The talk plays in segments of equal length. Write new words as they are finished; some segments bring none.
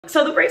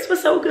So the race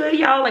was so good,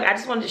 y'all. Like, I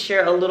just wanted to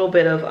share a little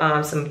bit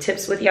of some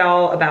tips with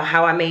y'all about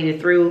how I made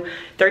it through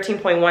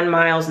 13.1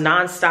 miles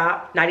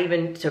nonstop, not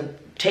even to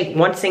take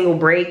one single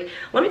break.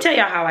 Let me tell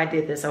y'all how I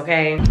did this,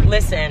 okay?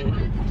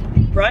 Listen,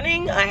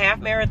 running a half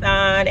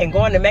marathon and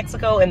going to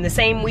Mexico in the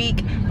same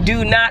week,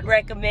 do not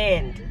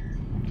recommend,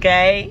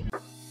 okay?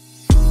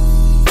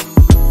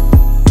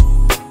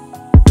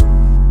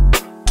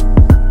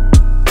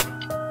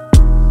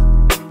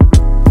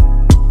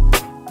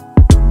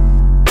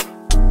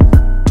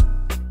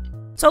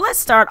 So let's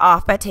start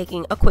off by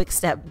taking a quick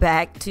step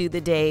back to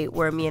the day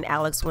where me and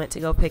Alex went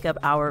to go pick up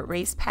our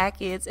race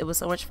packets. It was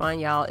so much fun,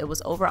 y'all. It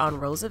was over on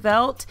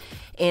Roosevelt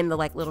in the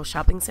like little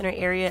shopping center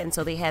area. And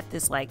so they had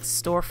this like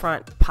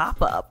storefront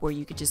pop-up where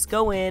you could just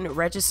go in,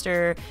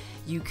 register.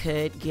 You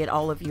could get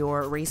all of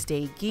your race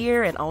day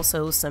gear and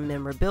also some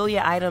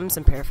memorabilia items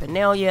and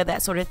paraphernalia,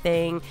 that sort of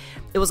thing.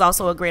 It was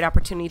also a great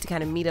opportunity to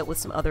kind of meet up with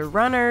some other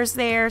runners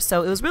there.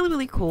 So it was really,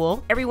 really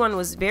cool. Everyone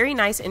was very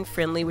nice and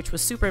friendly, which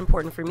was super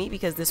important for me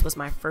because this was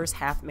my first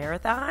half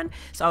marathon.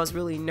 So I was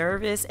really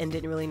nervous and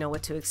didn't really know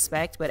what to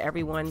expect, but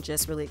everyone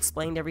just really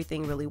explained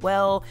everything really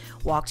well,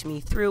 walked me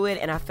through it,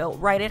 and I felt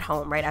right at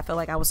home, right? I felt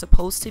like I was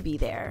supposed to be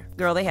there.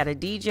 Girl, they had a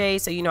DJ,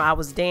 so you know I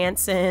was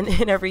dancing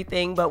and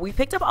everything, but we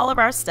picked up all of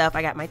our stuff.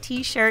 I got my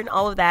t-shirt and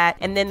all of that,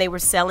 and then they were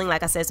selling,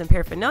 like I said, some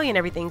paraphernalia and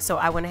everything, so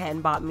I went ahead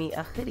and bought me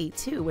a hoodie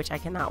too, which I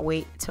cannot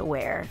wait to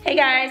wear. Hey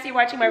guys, you're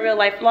watching my real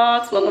life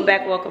vlogs. Welcome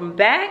back, welcome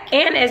back.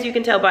 And as you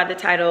can tell by the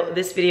title,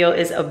 this video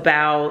is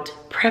about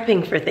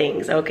prepping for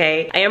things,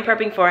 okay? I am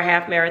prepping for a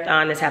half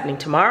marathon that's happening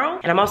tomorrow,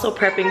 and I'm also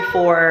prepping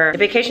for a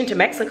vacation to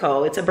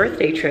Mexico. It's a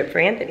birthday trip for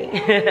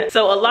Anthony.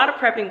 So a lot of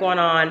prepping going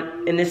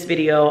on in this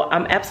video.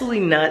 I'm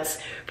absolutely nuts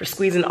for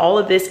squeezing all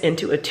of this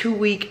into a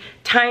 2-week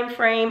time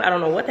frame. I don't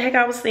know what the heck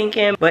I was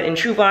thinking, but in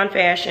true Vaughn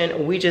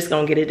fashion, we just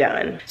gonna get it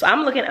done. So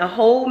I'm looking a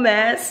whole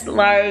mess,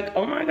 like,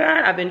 oh my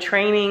God, I've been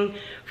training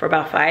for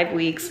about 5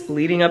 weeks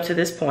leading up to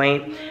this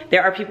point.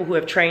 There are people who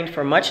have trained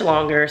for much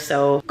longer,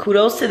 so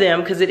kudos to them,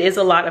 because it is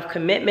a lot of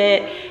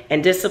commitment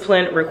and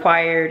discipline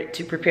required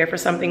to prepare for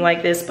something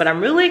like this, but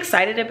I'm really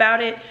excited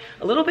about it,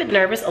 a little bit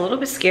nervous, a little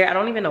bit scared. I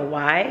don't even know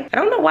why. I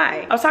don't know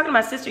why. I was talking to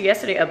my sister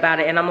yesterday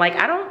about it, and I'm like,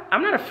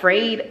 I'm not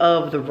afraid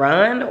of the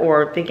run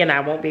or thinking I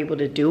won't be able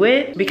to do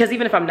it, because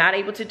even if I'm not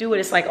able to do it,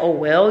 it's like, oh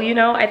well, you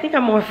know. I think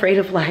I'm more afraid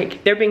of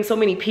like there being so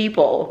many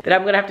people that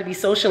I'm gonna have to be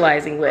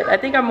socializing with. I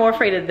think I'm more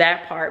afraid of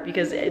that part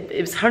because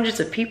it was hundreds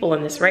of people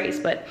in this race.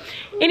 But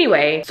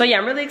anyway, so yeah,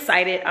 I'm really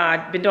excited.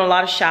 I've been doing a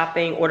lot of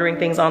shopping, ordering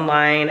things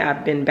online.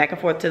 I've been back and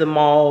forth to the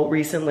mall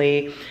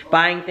recently,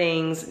 buying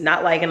things,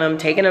 not liking them,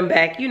 taking them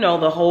back, you know,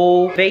 the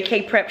whole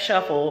vacay prep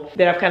shuffle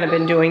that I've kind of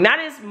been doing. Not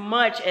as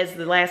much as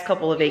the last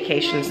couple of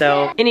vacations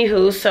though.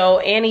 Anywho, so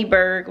Annie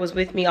Berg was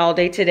with me all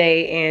day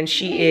today, and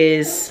she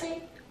is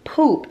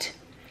pooped.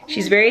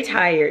 She's very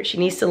tired. She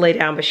needs to lay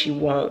down, but she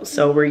won't.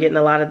 So we're getting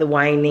a lot of the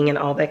whining and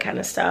all that kind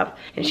of stuff.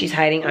 And she's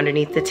hiding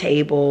underneath the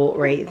table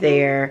right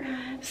there.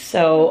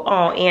 So,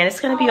 oh, Ann, it's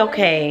gonna be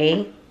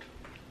okay.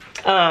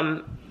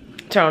 Turn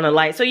on the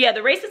light. So yeah,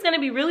 the race is gonna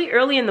be really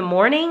early in the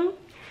morning.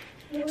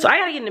 So I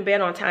gotta get into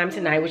bed on time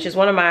tonight, which is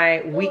one of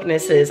my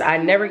weaknesses. I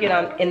never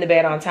get in the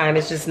bed on time.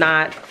 It's just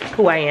not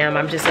who I am.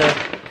 I'm just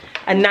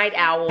a night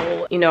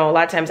owl. You know, a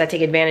lot of times I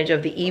take advantage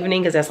of the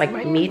evening because that's like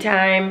my me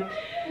time.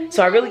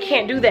 So I really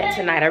can't do that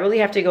tonight. I really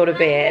have to go to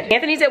bed.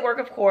 Anthony's at work,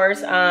 of course.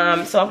 So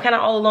I'm kind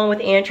of all alone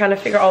with Ann trying to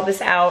figure all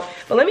this out.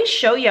 But let me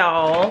show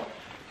y'all.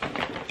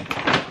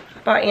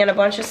 Bought Ann a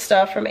bunch of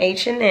stuff from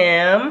H&M.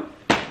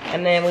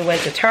 And then we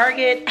went to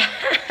Target.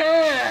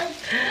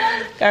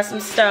 Got some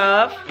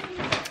stuff.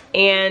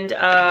 And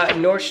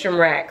Nordstrom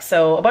Rack.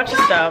 So a bunch of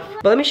stuff.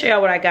 But let me show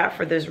y'all what I got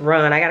for this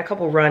run. I got a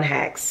couple run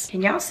hacks.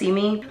 Can y'all see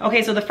me?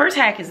 Okay, so the first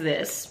hack is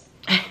this.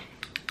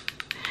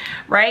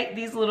 Right?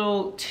 These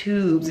little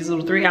tubes, these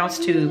little 3-ounce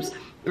tubes.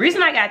 The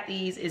reason I got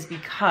these is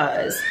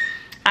because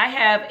I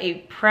have a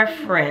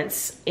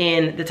preference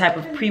in the type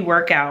of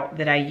pre-workout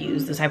that I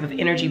use, the type of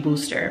energy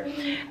booster.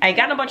 I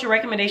got a bunch of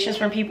recommendations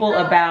from people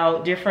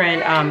about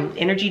different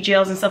energy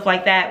gels and stuff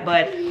like that,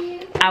 but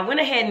I went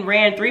ahead and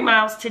ran 3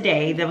 miles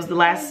today. That was the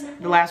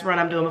last run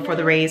I'm doing before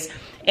the race.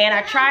 And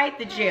I tried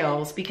the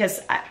gels because,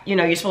 you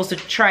know, you're supposed to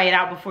try it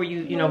out before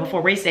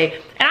before race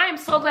day. And I am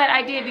so glad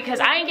I did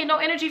because I ain't get no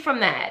energy from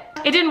that.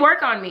 It didn't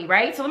work on me,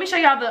 right? So let me show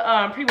y'all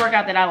the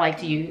pre-workout that I like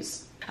to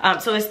use.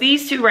 So it's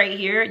these two right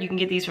here. You can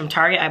get these from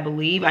Target, I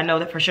believe. I know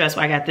that for sure, that's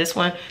why I got this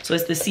one. So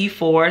it's the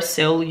C4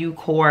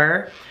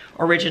 Cellucor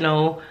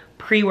Original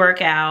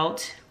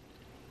Pre-Workout.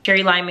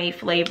 Cherry limeade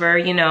flavor,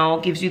 you know,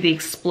 gives you the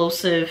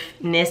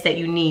explosiveness that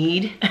you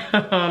need.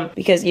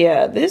 Because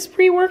yeah, this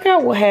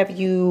pre-workout will have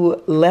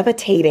you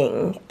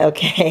levitating,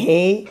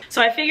 okay? So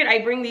I figured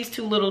I'd bring these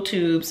 2 little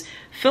tubes,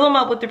 fill them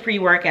up with the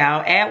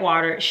pre-workout, add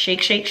water,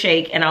 shake, shake,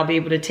 shake, and I'll be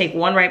able to take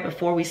one right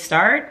before we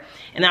start,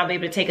 and I'll be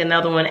able to take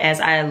another one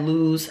as I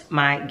lose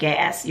my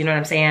gas, you know what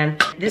I'm saying?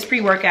 This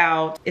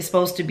pre-workout is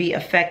supposed to be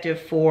effective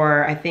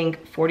for, I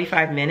think,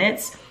 45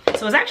 minutes. So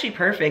So it's actually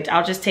perfect.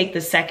 I'll just take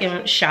the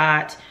second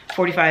shot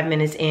 45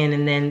 minutes in,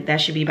 and then that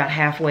should be about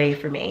halfway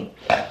for me.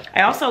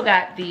 I also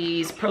got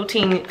these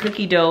protein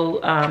cookie dough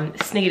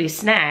sniggity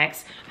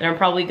snacks that I'm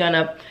probably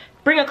gonna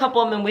bring a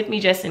couple of them with me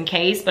just in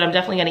case, but I'm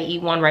definitely gonna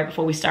eat one right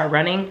before we start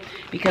running,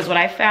 because what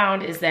I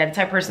found is that the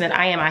type of person that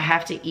I am, I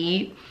have to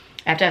eat.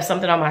 I have to have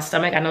something on my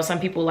stomach. I know some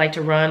people like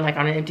to run like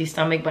on an empty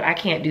stomach, but I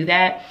can't do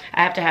that.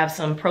 I have to have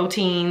some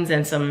proteins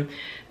and some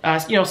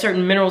you know,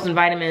 certain minerals and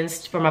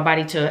vitamins for my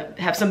body to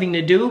have something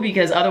to do,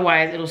 because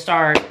otherwise it'll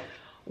start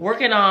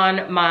working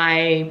on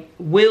my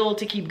will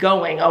to keep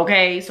going,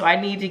 okay? So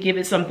I need to give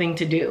it something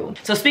to do.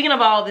 So speaking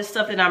of all this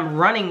stuff that I'm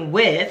running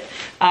with,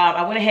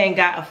 I went ahead and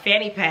got a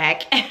fanny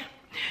pack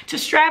to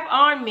strap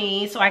on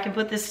me so I can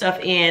put this stuff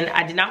in.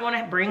 I did not want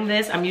to bring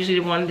this. I'm usually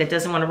the one that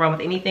doesn't want to run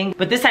with anything,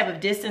 but this type of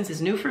distance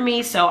is new for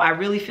me, so I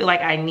really feel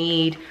like I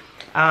need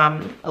a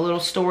little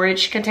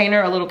storage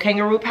container, a little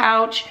kangaroo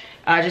pouch,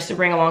 just to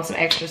bring along some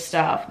extra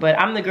stuff. But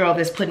I'm the girl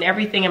that's putting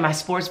everything in my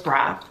sports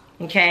bra,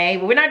 okay?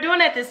 But we're not doing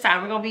that this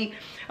time. We're gonna be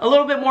a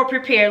little bit more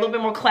prepared, a little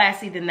bit more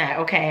classy than that,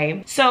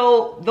 okay?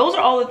 So those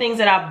are all the things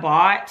that I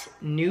bought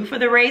new for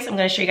the race. I'm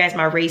gonna show you guys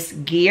my race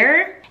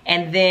gear,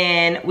 and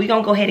then we're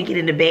gonna go ahead and get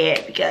into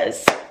bed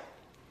because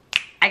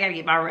I gotta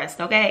get my rest,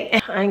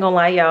 okay? I ain't gonna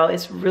lie, y'all,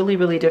 it's really,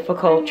 really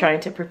difficult trying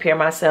to prepare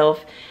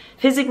myself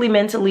physically,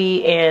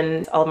 mentally,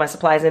 and all of my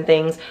supplies and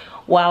things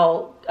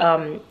while,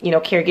 you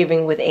know,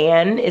 caregiving with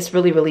Ann. It's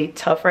really, really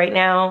tough right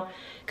now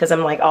because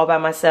I'm like all by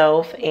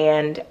myself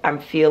and I'm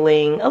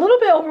feeling a little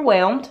bit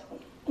overwhelmed.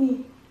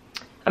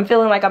 I'm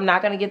feeling like I'm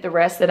not gonna get the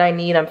rest that I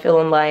need. I'm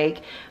feeling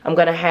like I'm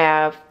gonna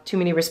have too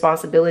many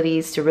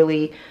responsibilities to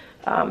really,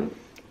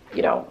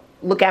 you know,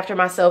 look after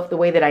myself the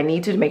way that I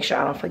need to make sure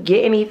I don't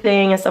forget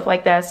anything and stuff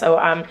like that. So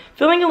I'm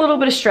feeling a little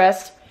bit of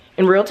stressed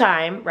in real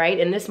time, right?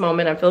 In this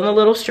moment, I'm feeling a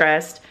little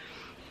stressed,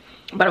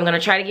 but I'm gonna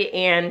try to get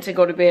Ann to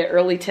go to bed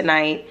early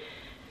tonight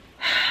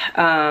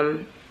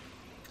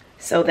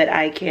so that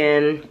I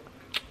can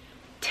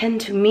tend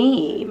to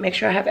me, make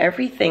sure I have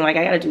everything. Like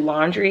I gotta do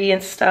laundry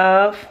and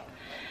stuff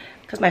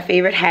because my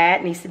favorite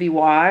hat needs to be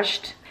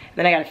washed.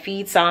 Then I gotta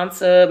feed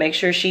Sansa, make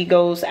sure she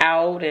goes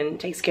out and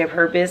takes care of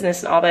her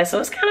business and all that. So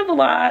it's kind of a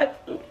lot.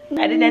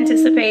 I didn't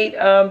anticipate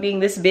being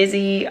this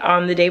busy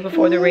on the day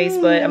before the race,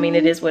 but I mean,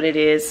 it is what it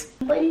is.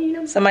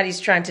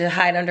 Somebody's trying to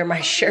hide under my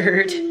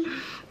shirt.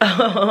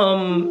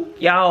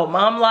 Y'all,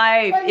 mom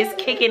life is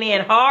kicking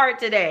in hard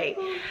today.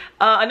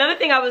 Another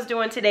thing I was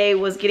doing today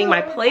was getting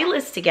my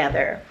playlist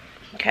together.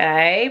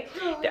 Okay,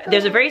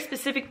 there's a very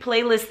specific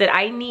playlist that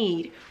I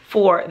need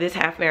for this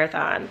half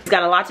marathon. It's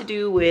got a lot to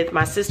do with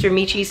my sister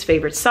Michi's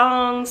favorite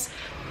songs.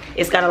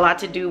 It's got a lot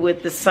to do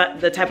with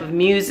the type of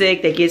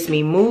music that gets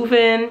me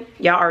moving.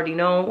 Y'all already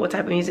know what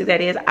type of music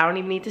that is. I don't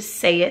even need to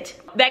say it.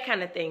 That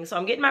kind of thing. So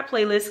I'm getting my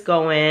playlist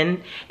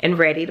going and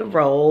ready to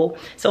roll.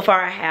 So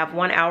far I have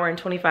 1 hour and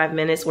 25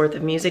 minutes worth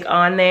of music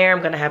on there.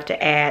 I'm gonna have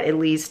to add at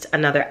least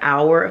another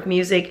hour of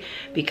music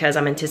because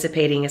I'm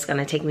anticipating it's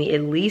gonna take me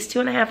at least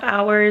 2.5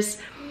 hours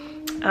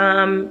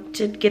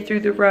to get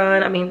through the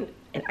run. I mean,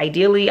 and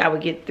ideally I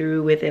would get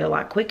through with it a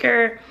lot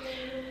quicker,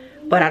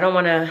 but I don't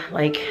wanna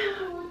like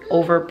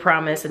over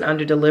promise and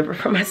under deliver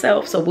for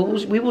myself. So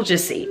we will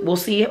just see. We'll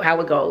see how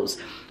it goes.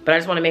 But I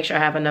just want to make sure I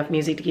have enough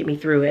music to get me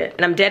through it.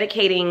 And I'm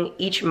dedicating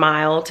each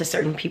mile to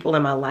certain people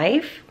in my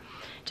life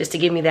just to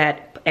give me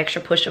that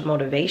extra push of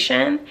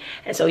motivation.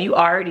 And so you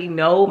already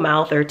know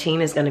mile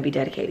 13 is going to be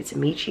dedicated to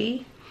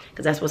Michi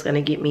because that's what's going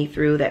to get me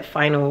through that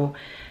final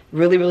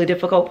really, really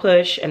difficult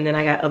push. And then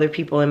I got other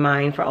people in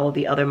mind for all of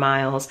the other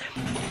miles.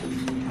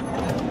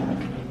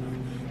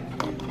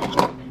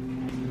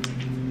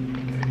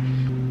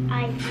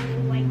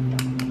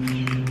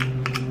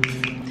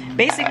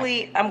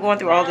 Basically, I'm going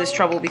through all this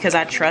trouble because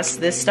I trust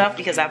this stuff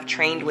because I've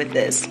trained with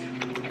this.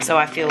 So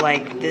I feel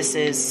like this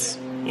is,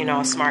 you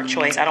know, a smart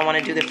choice. I don't want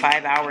to do the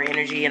 5-hour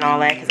energy and all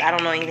that because I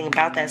don't know anything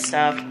about that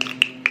stuff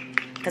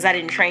because I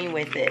didn't train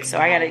with it. So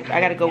I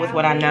gotta go with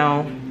what I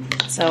know.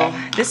 So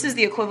this is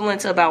the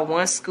equivalent to about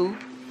 1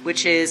 scoop,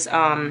 which is the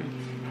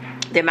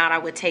amount I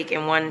would take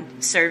in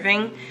 1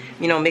 serving.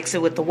 You know, mix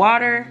it with the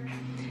water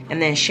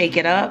and then shake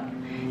it up.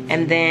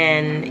 And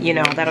then, you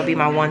know, that'll be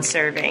my 1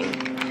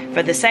 serving.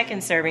 For the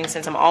second serving,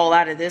 since I'm all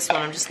out of this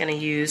one, I'm just gonna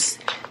use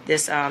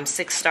this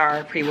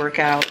 6-star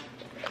pre-workout,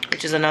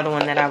 which is another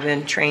one that I've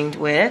been trained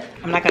with.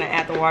 I'm not gonna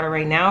add the water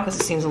right now because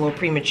it seems a little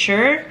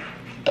premature,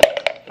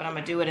 but I'm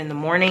gonna do it in the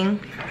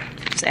morning.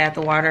 Just add the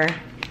water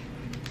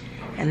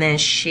and then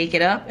shake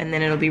it up and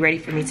then it'll be ready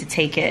for me to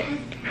take it.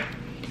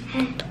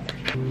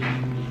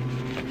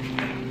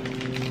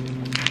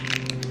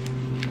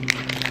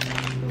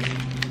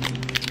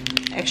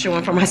 Extra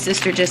one for my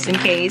sister just in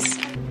case.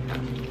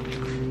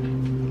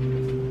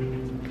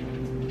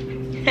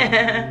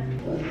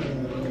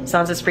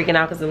 Sansa's freaking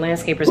out because the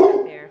landscaper's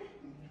right there.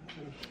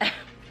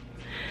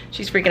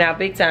 She's freaking out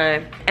big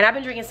time. And I've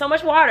been drinking so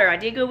much water. I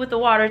did good with the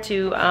water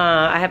too.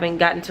 I haven't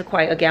gotten to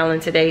quite a gallon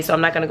today, so I'm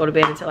not gonna go to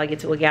bed until I get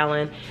to a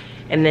gallon.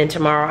 And then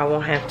tomorrow I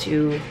won't have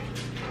to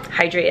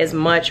hydrate as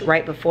much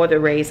right before the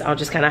race. I'll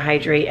just kind of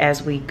hydrate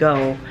as we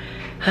go.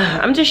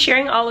 I'm just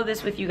sharing all of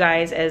this with you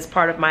guys as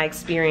part of my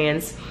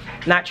experience.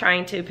 Not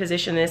trying to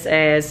position this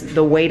as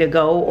the way to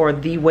go or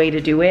the way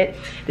to do it.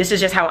 This is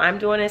just how I'm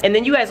doing it. And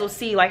then you guys will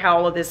see like how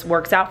all of this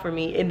works out for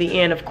me in the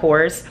end, of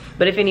course.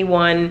 But if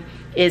anyone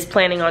is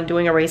planning on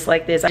doing a race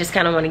like this, I just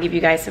kind of want to give you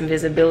guys some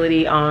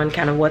visibility on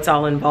kind of what's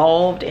all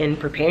involved in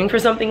preparing for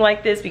something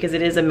like this, because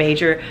it is a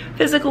major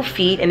physical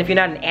feat. And if you're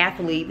not an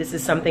athlete, this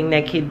is something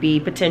that could be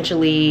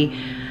potentially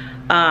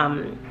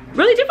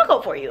really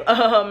difficult for you.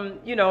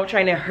 You know,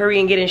 trying to hurry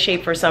and get in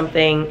shape for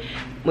something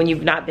when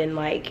you've not been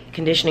like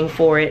conditioning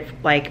for it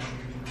like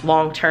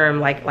long term,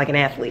 like an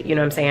athlete, you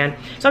know what I'm saying?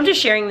 So I'm just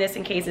sharing this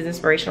in case it's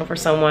inspirational for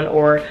someone,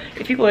 or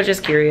if people are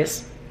just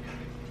curious.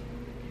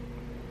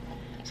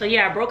 So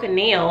yeah, I broke a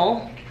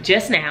nail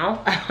just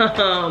now. So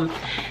I'm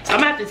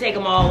gonna have to take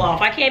them all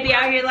off. I can't be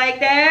out here like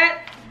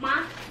that.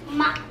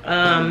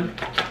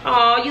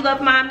 Oh, you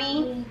love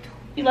mommy?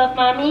 You love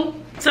mommy?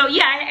 So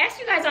yeah, I asked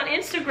you guys on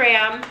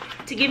Instagram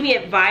to give me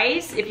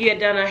advice if you had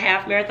done a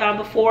half marathon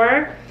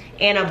before,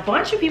 and a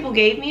bunch of people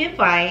gave me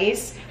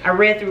advice. I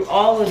read through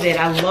all of it.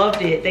 I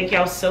loved it. Thank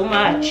y'all so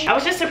much. I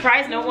was just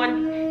surprised no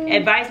one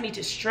advised me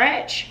to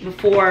stretch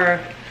before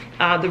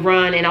the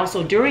run and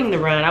also during the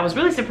run. I was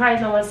really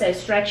surprised no one said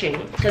stretching,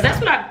 because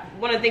that's what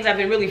one of the things I've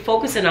been really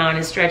focusing on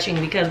is stretching,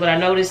 because what I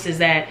noticed is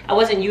that I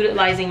wasn't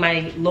utilizing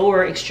my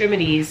lower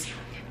extremities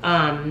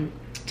to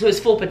its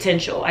full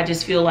potential. I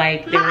just feel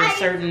like there were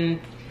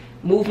certain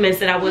movements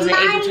that I wasn't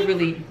able to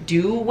really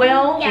do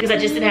well because I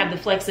just didn't have the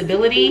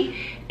flexibility.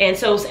 And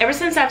so ever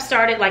since I've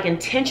started like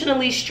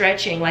intentionally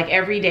stretching like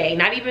every day,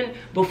 not even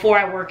before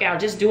I work out,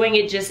 just doing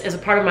it just as a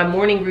part of my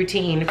morning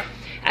routine,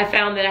 I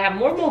found that I have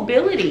more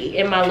mobility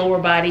in my lower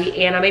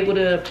body, and I'm able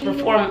to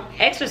perform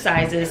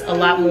exercises a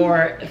lot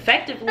more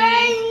effectively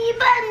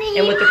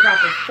and with the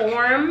proper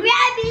form.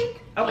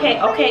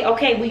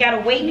 Okay, we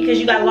gotta wait because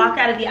you got locked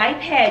out of the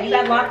iPad. You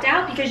got locked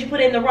out because you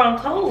put in the wrong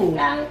code.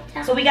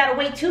 So we gotta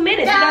wait 2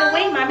 minutes. We gotta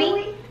wait,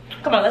 mommy.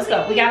 Come on, let's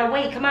go. We gotta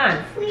wait, come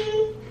on.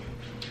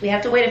 We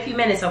have to wait a few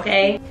minutes,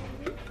 okay?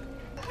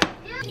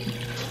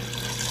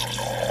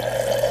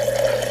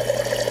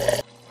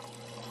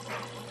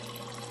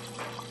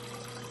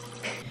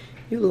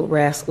 You little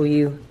rascal,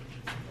 you.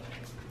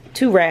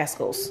 2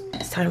 rascals.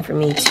 It's time for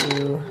me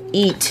to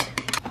eat.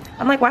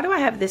 I'm like, why do I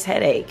have this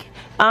headache?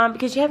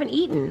 Because you haven't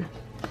eaten.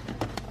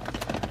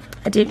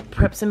 I did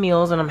prep some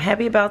meals and I'm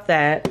happy about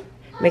that.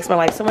 Makes my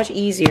life so much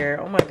easier.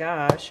 Oh my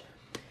gosh.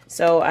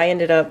 So I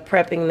ended up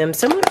prepping them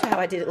similar to how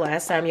I did it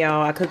last time,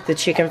 y'all. I cooked the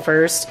chicken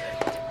first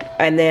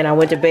and then I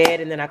went to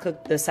bed and then I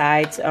cooked the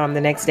sides the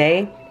next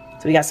day.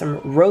 So we got some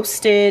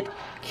roasted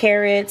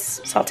carrots,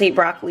 sauteed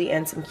broccoli,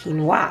 and some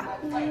quinoa.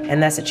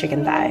 And that's a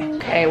chicken thigh.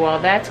 Okay, well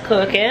that's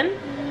cooking.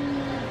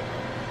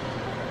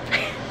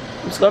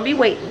 I'm just gonna be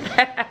waiting.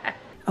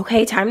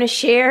 Okay, time to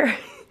share.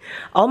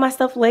 All my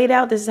stuff laid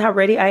out. This is how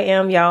ready I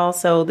am, y'all.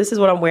 So this is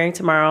what I'm wearing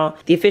tomorrow.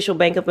 The official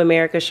Bank of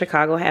America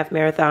Chicago Half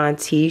Marathon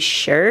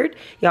t-shirt.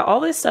 Y'all,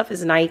 all this stuff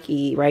is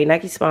Nike, right?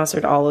 Nike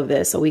sponsored all of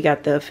this. So we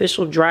got the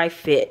official dry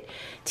fit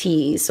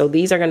tees. So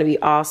these are going to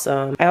be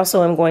awesome. I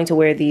also am going to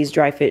wear these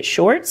dry fit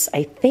shorts,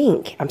 I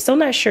think. I'm still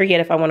not sure yet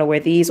if I want to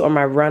wear these or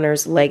my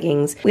runner's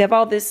leggings. We have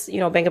all this, you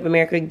know, Bank of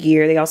America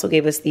gear. They also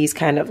gave us these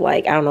kind of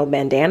like, I don't know,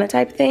 bandana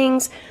type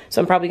things.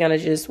 So I'm probably going to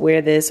just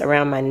wear this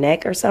around my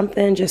neck or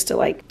something just to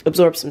like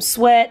absorb some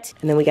sweat.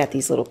 And then we got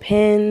these little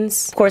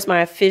pins. Of course,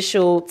 my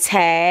official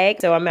tag.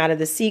 So I'm out of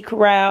the C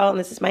Corral and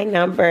this is my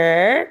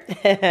number.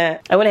 I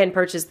went ahead and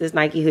purchased this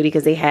Nike hoodie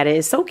because they had it.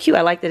 It's so cute.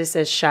 I like that it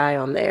says Shy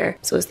on there.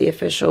 So it's the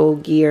official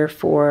gear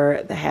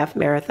for the half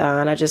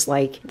marathon. I just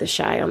like the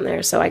Shy on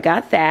there. So I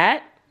got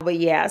that. But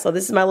yeah, so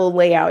this is my little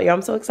layout. Yo,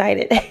 I'm so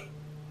excited.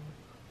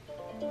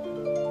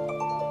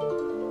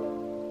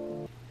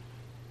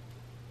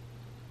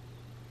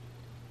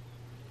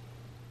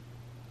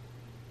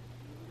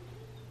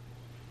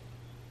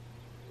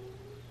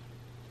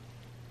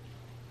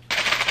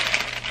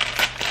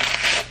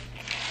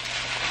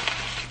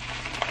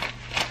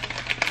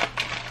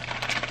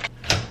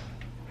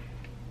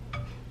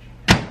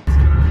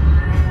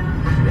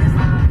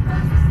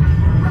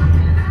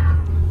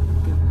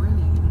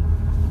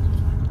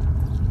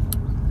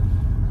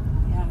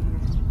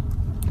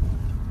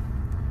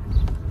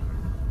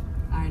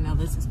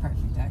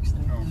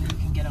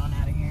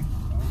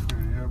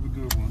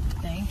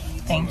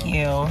 Thank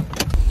you.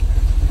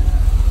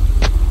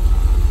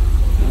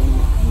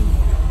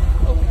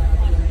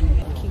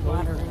 Keep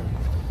watering.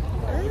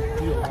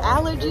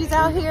 Allergies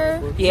out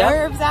here. Yep.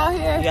 Nerves out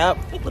here. Yep.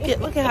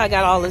 Look at how I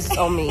got all this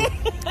on me.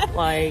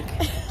 Like.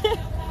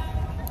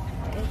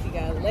 You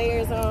got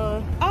layers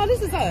on. Oh,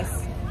 this is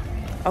us.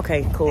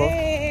 Okay, cool.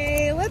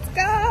 Hey, let's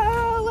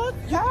go.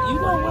 Let's go. You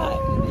know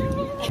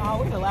what?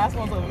 Oh, we're the last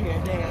ones over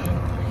here. Damn.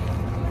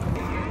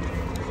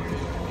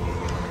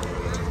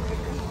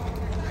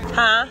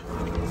 Huh?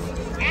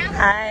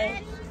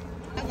 Hi.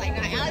 I was like,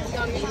 no, Alex is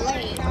gonna be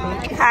late.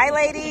 Hi,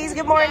 ladies.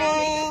 Good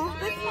morning.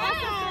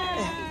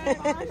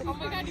 Oh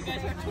my God, you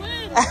guys are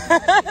twins.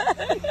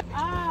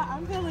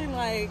 I'm feeling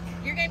like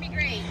You're gonna be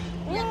great.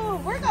 ooh,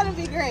 we're gonna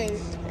be great.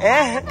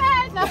 Guys,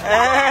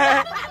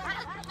 I'm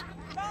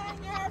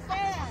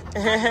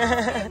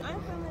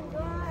feeling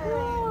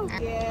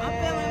good. Yeah. I'm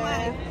feeling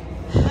like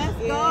let's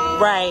go.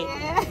 Right.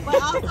 But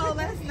also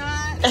let's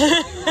not.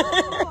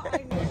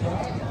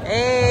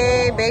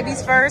 Hey,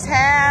 baby's first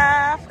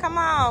half. Come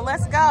on,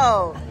 let's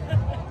go.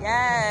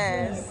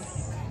 Yes.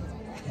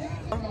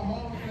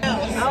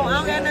 Oh, I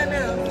don't got nothing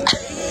else.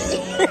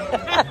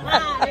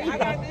 I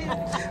got this.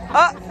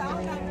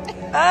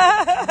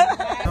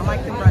 I don't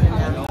like them running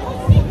now.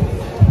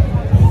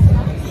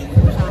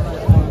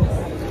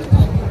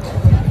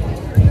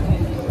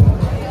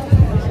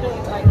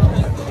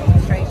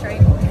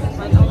 Straight.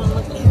 Like, I want to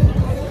look at you.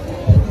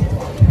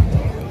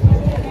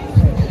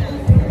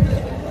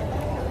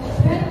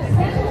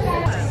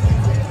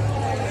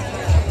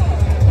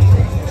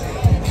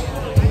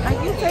 Like,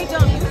 you take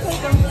them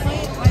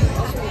slants like this.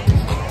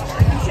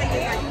 Like, you shake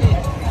it like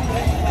this.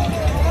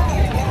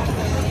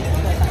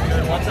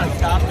 Once I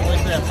stopped, it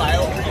was that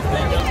file.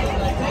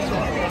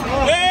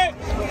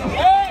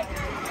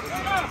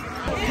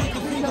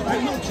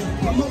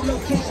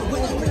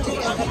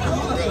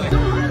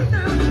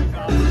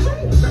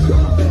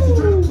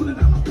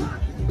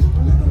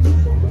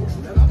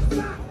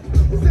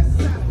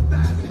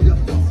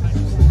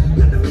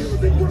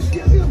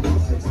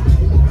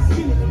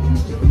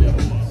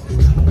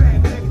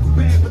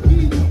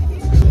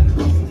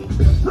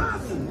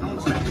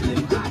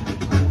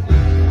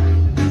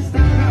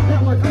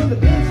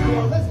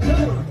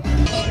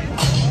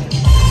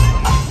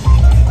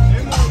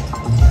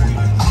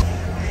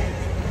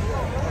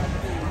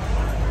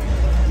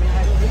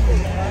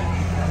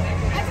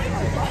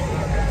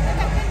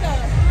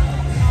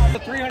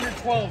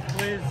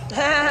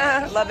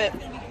 Love it.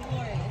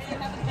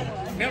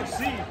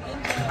 Merci. I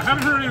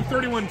haven't heard of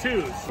 31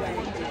 twos.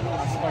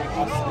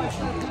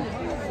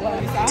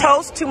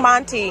 Toast to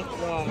Monty.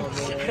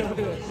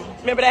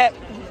 Remember that?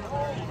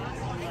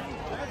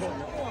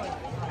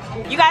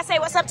 You guys say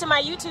what's up to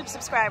my YouTube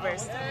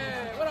subscribers. All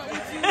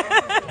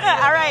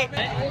right.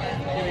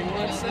 Give me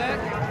 1 sec.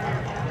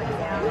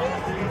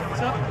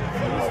 What's up?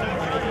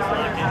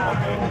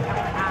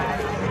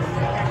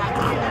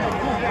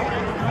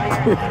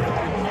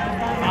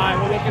 Alright,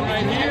 we're looking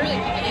right here.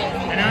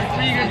 And on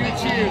 3, you're gonna do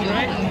cheers,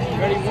 right?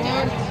 Ready? 1,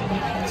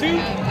 2,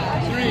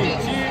 3.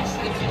 Cheers.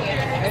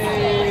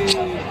 Hey.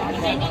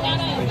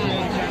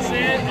 That's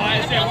it.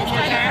 Alright, say it one more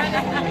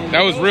time.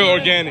 That was real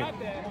organic.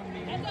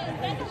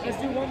 Let's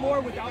do one more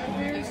without the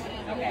beers.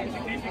 Okay. In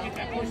case we get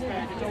that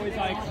pushback, it's always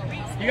like,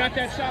 you got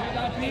that shot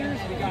without beers?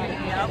 We got it.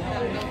 Yep.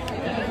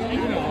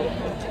 You know.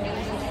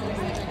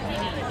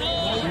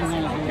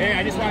 Hey,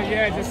 I just want,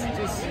 just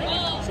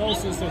soul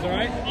sisters, all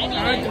right?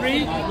 On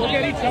 3, look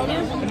at each other,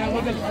 and now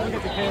look at the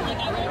kids.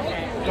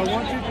 So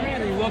 1, 2, 3,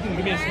 and you look and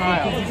give me a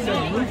smile. You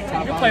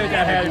can play with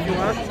that head if you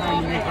want.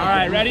 All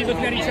right, ready?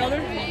 Looking at each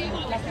other.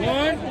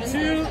 1,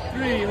 2,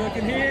 3.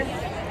 Looking here.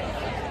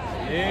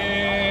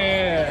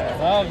 Yeah,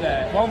 love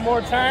that. One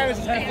more time. Let's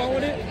just have fun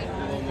with it.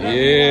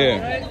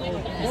 Yeah.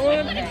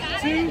 1,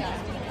 2,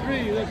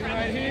 3. Looking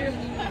right here.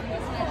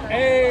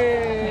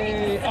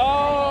 Hey.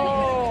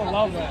 Oh,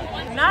 love that.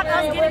 not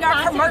us getting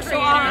our commercial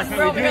on.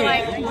 We're over here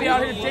like, we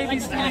out here,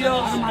 JB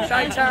Studios,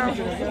 Chi-Town.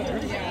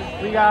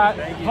 We got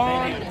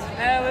Vaughn,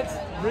 Alex,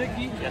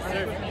 Ricky, yes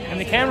sir, and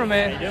the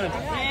cameraman. How you doing?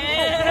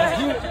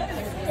 yeah.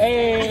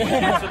 Hey.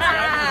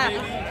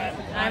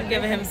 I'm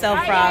giving him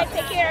self-props.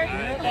 Take care.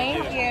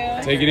 Thank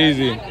you. Take it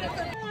easy.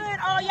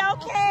 Oh, y'all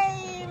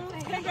came.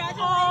 Congratulations.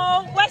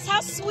 Oh, what's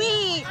how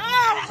sweet.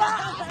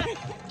 Oh,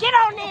 get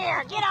on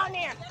there. Get on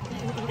there.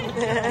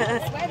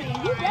 Sweaty,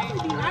 you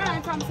definitely be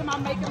lying talking to me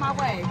I'm making my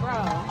way, bro.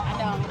 I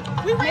don't.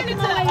 We ran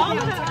into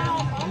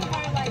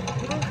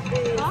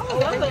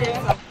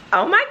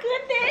Oh my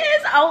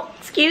goodness. Oh,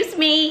 excuse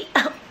me.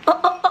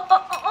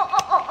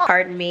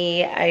 Pardon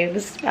me. I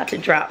was about to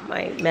drop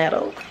my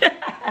medal.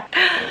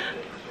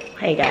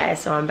 Hey guys,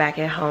 so I'm back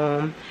at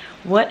home.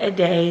 What a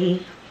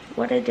day.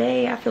 What a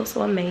day. I feel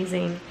so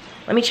amazing.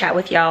 Let me chat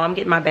with y'all. I'm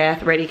getting my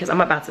bath ready because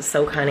I'm about to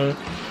soak, honey.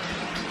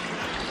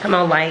 Come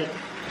on, light.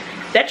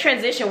 That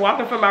transition,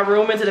 walking from my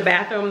room into the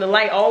bathroom, the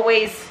light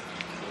always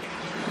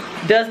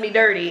does me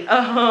dirty. So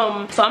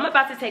I'm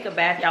about to take a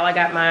bath, y'all. I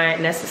got my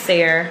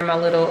necessaire, my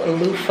little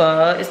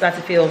loofah. It's about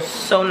to feel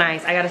so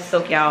nice. I gotta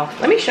soak, y'all.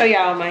 Let me show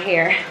y'all my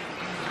hair.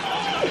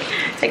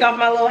 Take off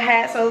my little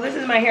hat. So this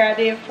is my hair I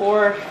did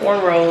for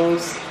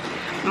cornrows.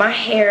 My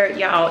hair,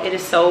 y'all, it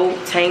is so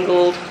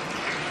tangled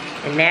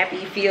and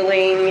nappy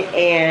feeling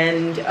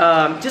and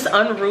just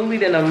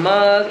unruly in a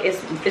mug.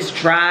 It's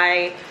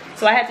dry.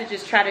 So I had to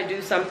just try to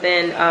do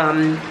something.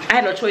 I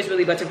had no choice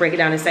really but to break it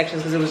down in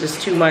sections because it was just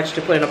too much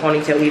to put in a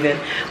ponytail even.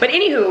 But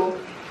anywho,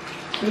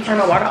 let me turn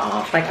my water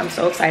off. Like, I'm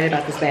so excited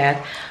about this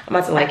bath. I'm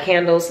about to light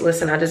candles.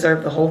 Listen, I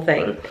deserve the whole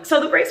thing. So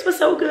the race was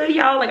so good,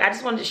 y'all. Like, I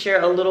just wanted to share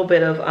a little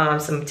bit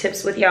of some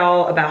tips with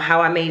y'all about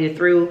how I made it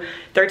through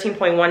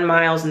 13.1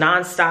 miles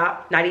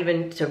nonstop, not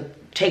even to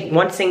take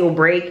one single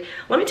break.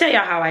 Let me tell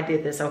y'all how I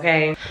did this,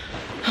 okay?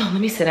 Oh,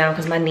 let me sit down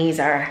because my knees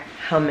are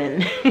humming.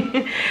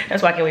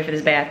 That's why I can't wait for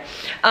this bath.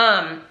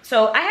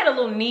 So I had a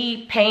little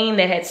knee pain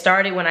that had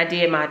started when I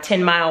did my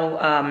 10-mile,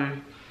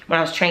 when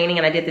I was training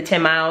and I did the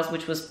 10 miles,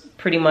 which was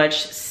pretty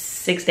much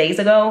 6 days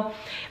ago.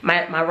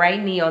 My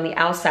right knee on the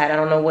outside, I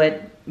don't know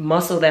what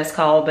muscle that's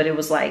called, but it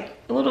was like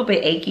a little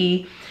bit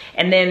achy.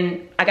 And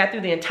then I got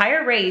through the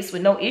entire race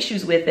with no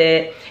issues with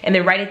it. And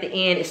then right at the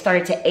end, it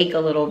started to ache a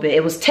little bit.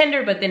 It was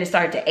tender, but then it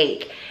started to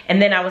ache.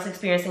 And then I was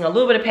experiencing a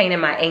little bit of pain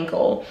in my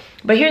ankle.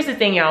 But here's the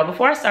thing, y'all.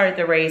 Before I started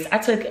the race, I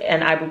took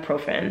an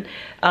ibuprofen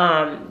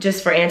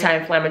just for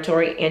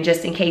anti-inflammatory and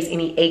just in case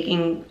any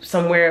aching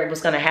somewhere was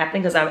going to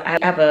happen, because I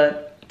have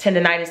a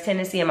tendonitis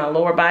tendency in my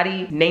lower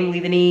body, namely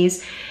the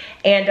knees.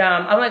 And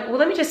I'm like, well,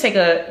 let me just take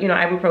a,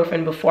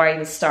 ibuprofen before I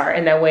even start.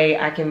 And that way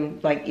I can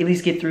like at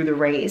least get through the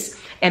race.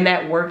 And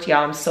that worked,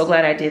 y'all. I'm so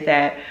glad I did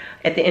that.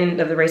 At the end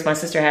of the race, my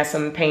sister had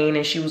some pain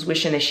and she was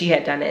wishing that she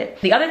had done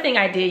it. The other thing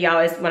I did, y'all,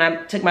 is when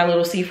I took my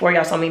little C4,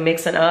 y'all saw me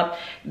mixing up,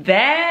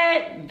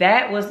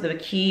 that was the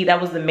key.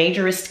 That was the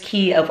majorest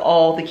key of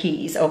all the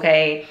keys,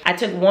 okay? I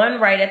took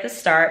one right at the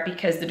start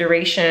because the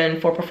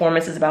duration for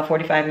performance is about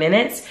 45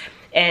 minutes.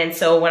 And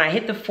so when I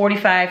hit the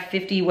 45,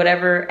 50,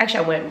 whatever,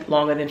 actually I went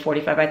longer than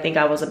 45. I think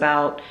I was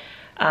about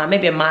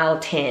maybe a mile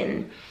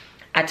 10.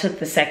 I took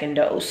the second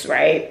dose,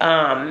 right?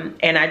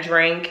 And I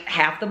drank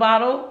half the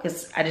bottle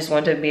because I just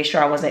wanted to make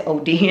sure I wasn't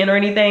ODing or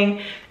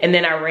anything. And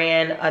then I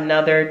ran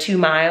another 2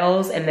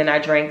 miles and then I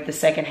drank the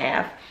second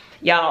half.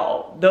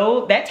 Y'all,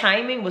 though that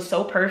timing was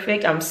so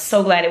perfect, I'm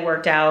so glad it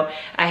worked out.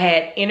 I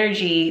had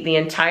energy the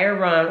entire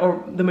run,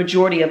 or the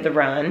majority of the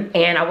run,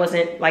 and I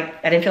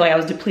didn't feel like I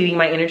was depleting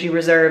my energy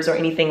reserves or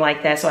anything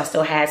like that, so I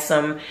still had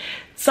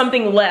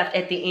something left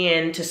at the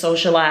end to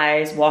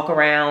socialize, walk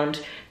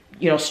around,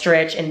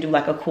 stretch and do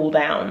like a cool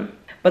down.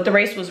 But the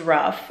race was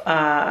rough.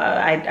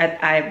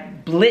 I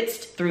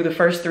blitzed through the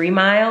first 3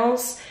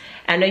 miles.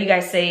 I know you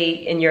guys say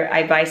in your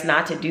advice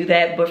not to do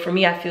that, but for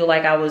me, I feel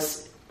like I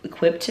was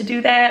equipped to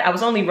do that. I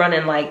was only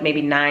running like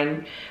maybe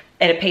 9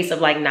 at a pace of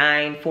like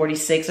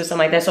 9:46 or something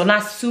like that. So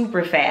not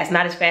super fast,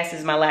 not as fast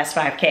as my last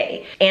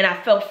 5K. And I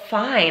felt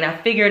fine. I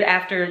figured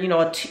after,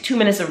 2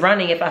 minutes of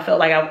running, if I felt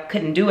like I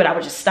couldn't do it, I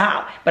would just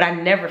stop. But I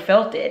never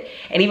felt it.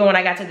 And even when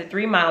I got to the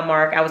 3 mile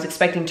mark, I was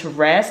expecting to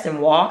rest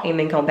and walk and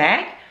then come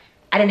back.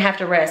 I didn't have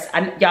to rest.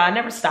 Y'all, I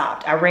never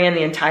stopped. I ran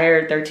the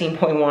entire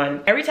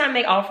 13.1. Every time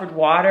they offered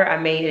water, I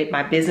made it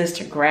my business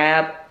to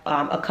grab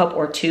a cup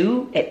or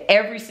 2 at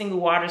every single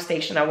water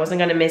station. I wasn't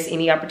gonna miss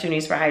any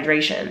opportunities for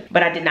hydration,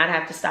 but I did not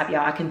have to stop,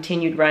 y'all. I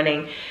continued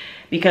running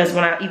because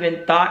when I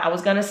even thought I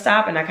was gonna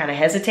stop and I kind of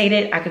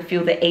hesitated, I could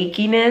feel the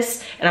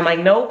achiness and I'm like,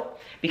 nope,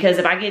 because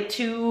if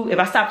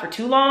I stop for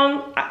too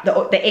long,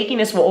 the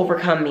achiness will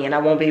overcome me and I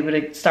won't be able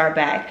to start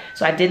back.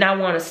 So I did not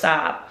want to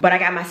stop, but I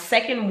got my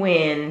second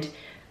wind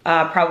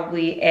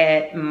probably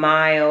at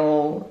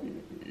mile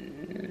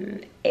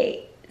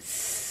 8.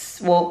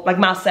 Well, like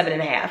mile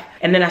 7.5.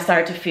 And then I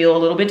started to feel a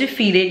little bit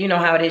defeated. You know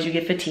how it is, you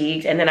get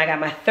fatigued. And then I got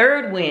my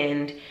third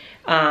wind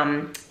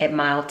at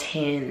mile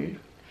 10.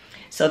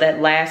 So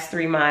that last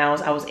 3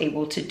 miles, I was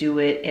able to do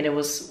it and it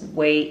was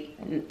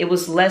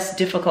less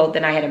difficult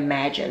than I had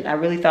imagined. I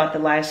really thought the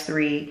last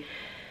 3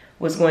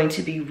 was going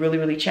to be really,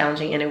 really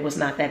challenging and it was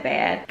not that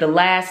bad. The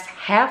last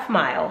half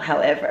mile,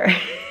 however,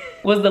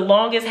 was the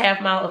longest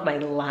half mile of my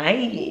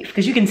life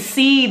because you can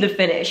see the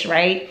finish,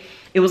 right?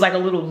 It was like a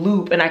little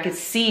loop and I could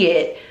see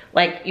it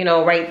like,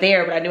 right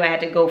there, but I knew I had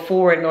to go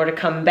forward in order to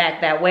come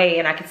back that way.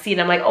 And I could see it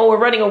and I'm like, oh, we're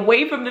running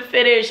away from the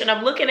finish. And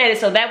I'm looking at it.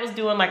 So that was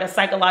doing like a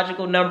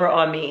psychological number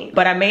on me.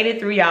 But I made it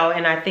through, y'all.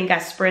 And I think I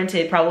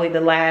sprinted probably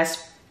the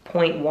last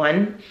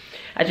 0.1.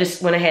 I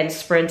just went ahead and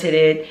sprinted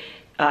it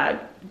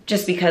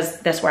just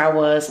because that's where I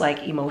was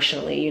like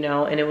emotionally,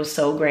 and it was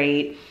so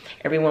great.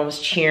 Everyone was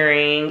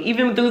cheering,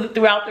 even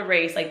throughout the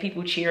race, like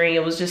people cheering.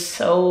 It was just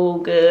so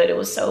good. It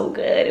was so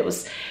good.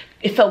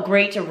 It felt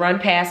great to run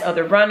past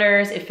other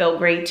runners. It felt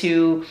great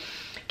to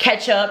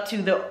catch up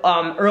to the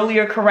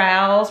earlier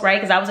corrals, right?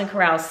 Because I was in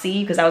corral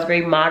C because I was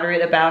very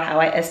moderate about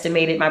how I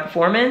estimated my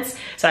performance.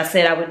 So I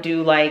said I would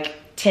do like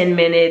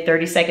 10-minute,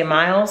 30-second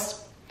miles.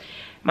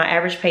 My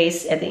average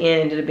pace at the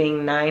end ended up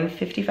being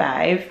 9:55.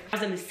 I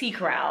was in the C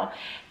corral,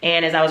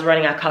 and as I was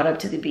running, I caught up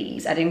to the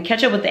Bs. I didn't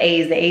catch up with the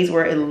As. The As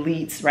were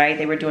elites, right?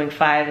 They were doing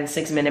 5- and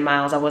 6-minute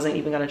miles. I wasn't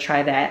even gonna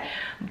try that,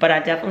 but I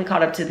definitely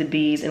caught up to the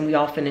Bs, and we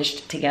all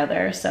finished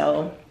together.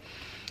 So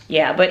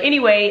yeah, but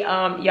anyway,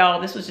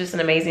 y'all, this was just an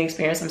amazing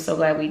experience. I'm so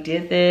glad we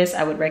did this.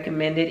 I would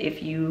recommend it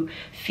if you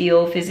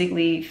feel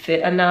physically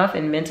fit enough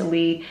and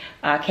mentally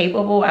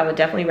capable. I would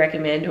definitely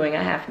recommend doing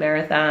a half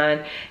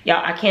marathon.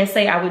 Y'all, I can't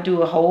say I would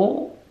do a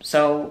whole,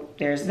 so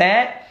there's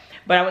that.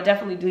 But I would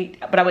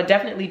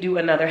definitely do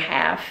another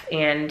half,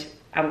 and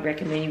I would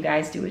recommend you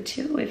guys do it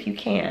too if you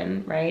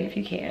can, right? If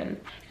you can.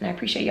 And I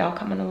appreciate y'all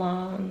coming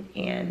along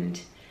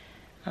and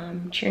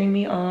cheering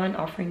me on,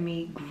 offering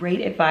me great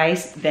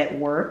advice that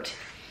worked.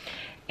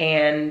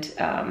 And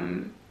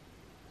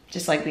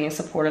just like being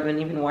supportive and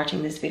even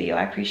watching this video.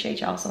 I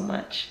appreciate y'all so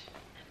much.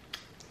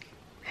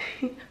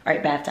 All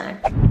right, bath time.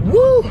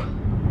 Woo!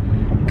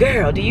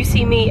 Girl, do you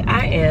see me?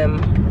 I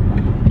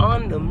am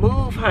on the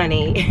move,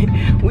 honey.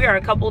 We are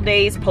a couple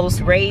days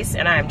post-race,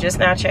 and I'm just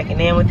now checking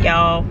in with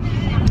y'all.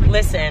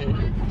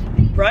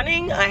 Listen,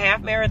 running a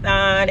half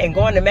marathon and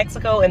going to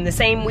Mexico in the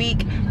same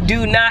week,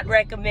 do not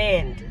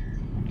recommend,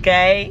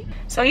 okay?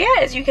 So yeah,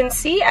 as you can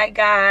see, I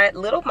got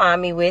little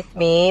mommy with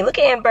me. Look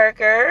at Ann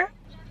Burker.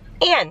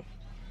 Ann,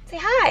 say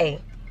hi.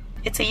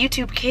 It's a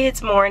YouTube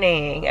Kids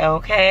morning,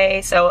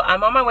 okay? So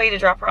I'm on my way to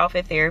drop her off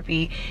at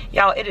therapy.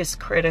 Y'all, it is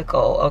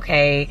critical,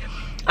 okay?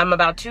 I'm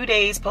about 2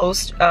 days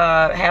post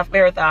half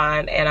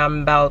marathon, and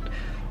I'm about,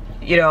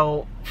 you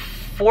know,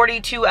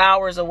 42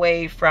 hours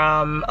away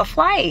from a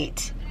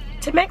flight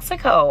to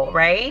Mexico,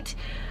 right?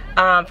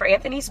 For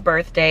Anthony's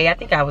birthday. I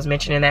think I was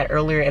mentioning that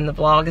earlier in the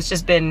vlog. It's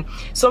just been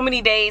so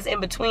many days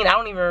in between. I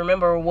don't even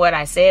remember what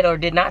I said or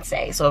did not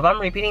say. So if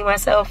I'm repeating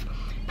myself,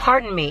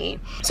 pardon me.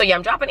 So yeah,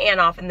 I'm dropping Ann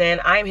off, and then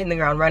I'm hitting the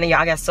ground running. Y'all,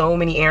 I got so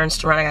many errands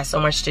to run. I got so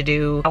much to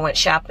do. I went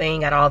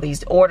shopping, got all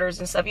these orders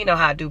and stuff. You know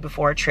how I do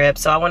before a trip.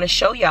 So I want to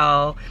show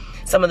y'all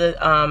some of the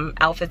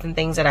outfits and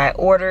things that I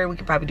ordered. We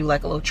could probably do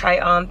like a little try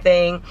on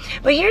thing.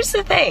 But here's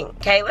the thing,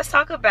 okay? Let's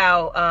talk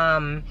about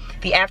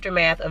the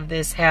aftermath of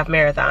this half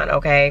marathon,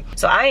 okay?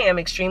 So I am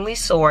extremely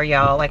sore,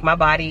 y'all. Like, my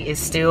body is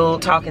still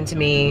talking to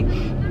me.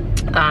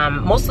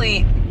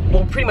 Mostly,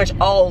 well, pretty much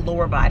all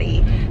lower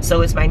body.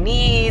 So it's my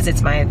knees,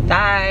 it's my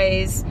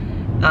thighs,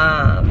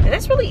 and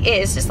that's really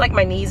it. It's just like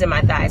my knees and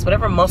my thighs,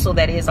 whatever muscle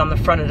that is on the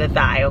front of the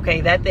thigh,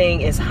 okay? That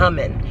thing is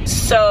humming.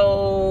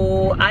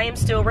 So I am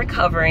still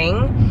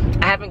recovering.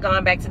 I haven't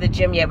gone back to the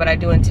gym yet, but I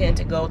do intend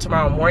to go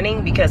tomorrow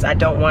morning because I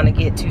don't want to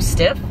get too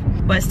stiff.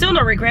 But still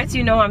no regrets,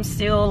 you know. I'm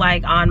still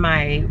like on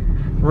my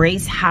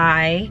race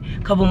high.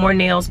 A couple more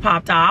nails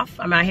popped off.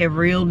 I'm out here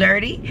real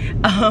dirty.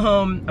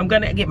 I'm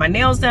gonna get my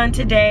nails done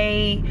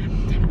today.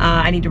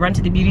 I need to run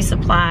to the beauty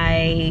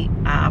supply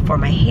for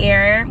my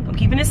hair. I'm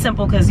keeping it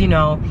simple because, you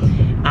know,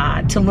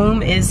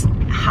 Tulum is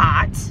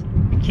hot,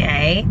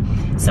 okay?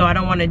 So I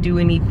don't want to do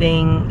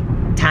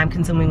anything time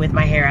consuming with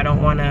my hair. I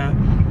don't want to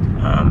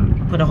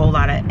put a whole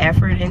lot of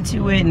effort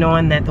into it,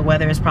 knowing that the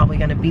weather is probably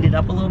going to beat it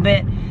up a little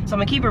bit. So I'm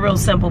gonna keep it real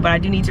simple, but I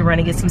do need to run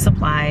and get some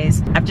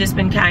supplies. I've just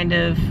been kind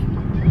of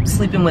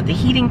sleeping with the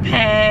heating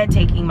pad,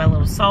 taking my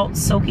little salt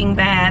soaking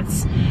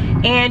baths,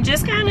 and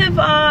just kind of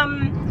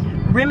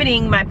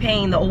remedying my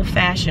pain the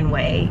old-fashioned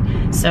way.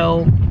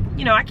 So,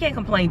 you know, I can't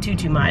complain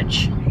too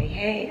much.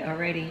 Hey,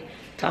 already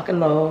talking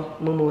low.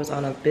 Mumu is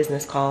on a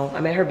business call.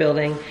 I'm at her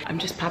building. I'm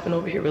just popping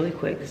over here really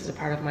quick. This is a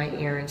part of my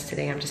errands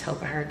today. I'm just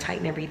helping her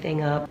tighten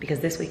everything up because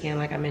this weekend,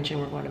 like I mentioned,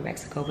 we're going to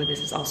Mexico, but this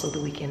is also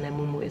the weekend that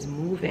Mumu is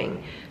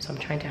moving. So I'm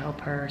trying to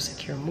help her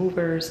secure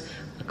movers,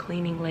 a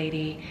cleaning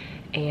lady,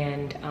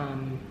 and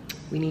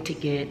we need to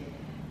get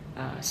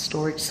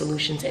storage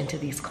solutions into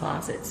these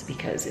closets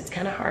because it's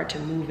kind of hard to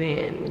move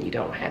in when you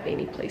don't have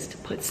any place to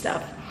put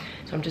stuff.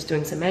 So I'm just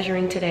doing some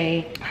measuring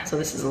today. So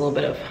this is a little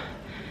bit of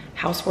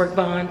housework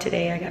Vaughn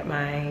today. I got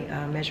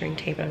my measuring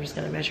tape. I'm just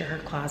gonna measure her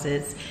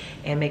closets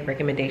and make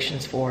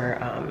recommendations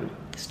for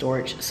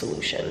storage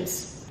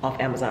solutions off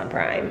Amazon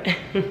Prime.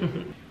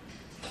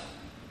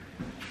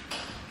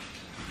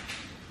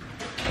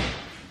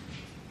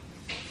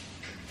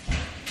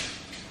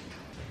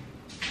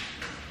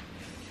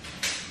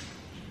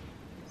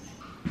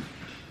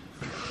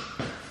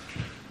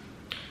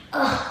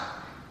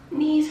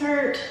 Knees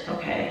hurt.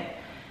 Okay,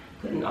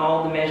 putting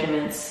all the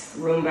measurements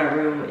room by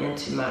room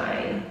into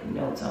my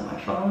notes on my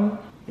phone.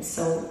 It's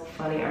so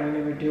funny, I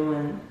remember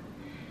doing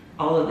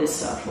all of this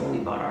stuff when we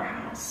bought our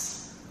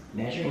house.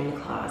 Measuring the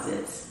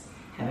closets,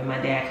 having my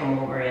dad come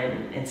over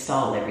and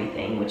install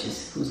everything, which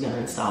is who's gonna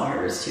install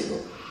hers too.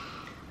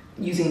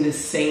 Using the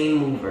same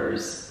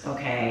movers,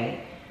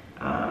 okay?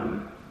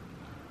 In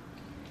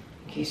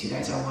case you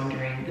guys are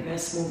wondering, the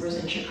best movers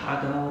in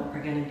Chicago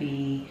are gonna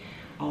be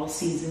All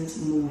Seasons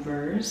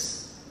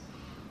Movers.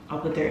 I'll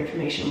put their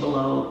information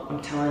below.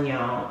 I'm telling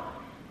y'all,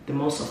 the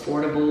most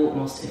affordable,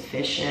 most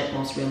efficient,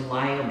 most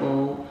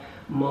reliable,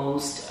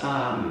 most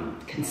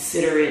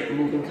considerate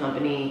moving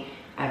company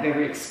I've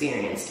ever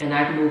experienced. And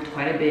I've moved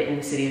quite a bit in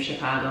the city of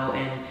Chicago,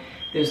 and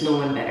there's no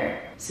one better.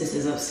 Sis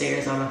is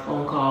upstairs on a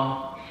phone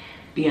call,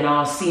 being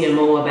all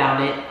CMO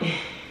about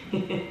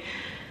it.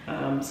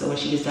 So when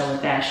she gets done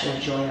with that, she'll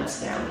join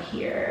us down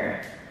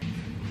here.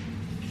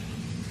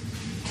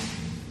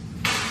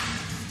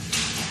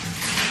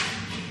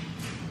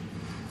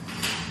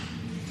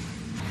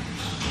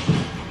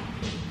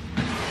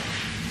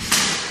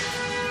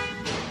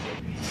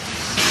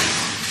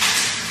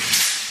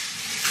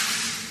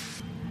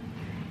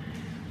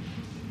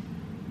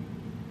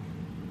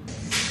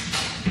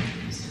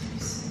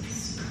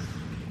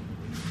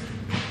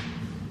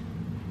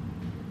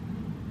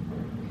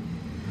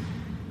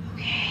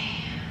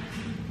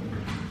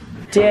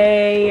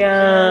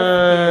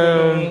 Damn.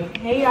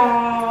 Hey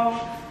y'all.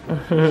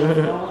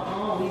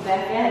 We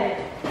back at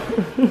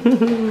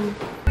it.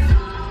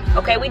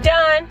 Okay, we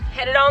done.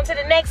 Headed on to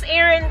the next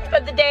errand for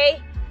the day.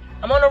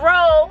 I'm on a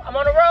roll. I'm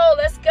on a roll.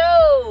 Let's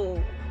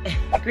go.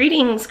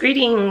 Greetings,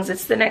 greetings.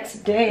 It's the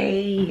next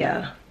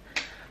day.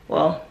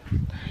 well,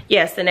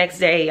 yes, the next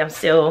day I'm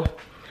still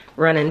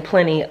running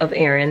plenty of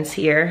errands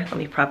here. Let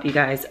me prop you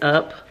guys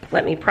up.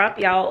 Let me prop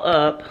y'all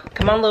up.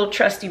 Come on, little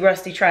trusty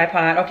rusty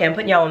tripod. Okay, I'm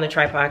putting y'all on the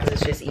tripod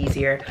because it's just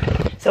easier.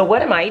 So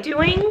what am I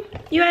doing,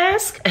 you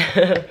ask?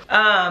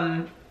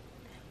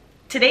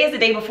 Today is the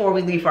day before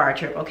we leave for our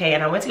trip, okay?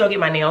 And I went to go get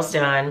my nails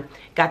done.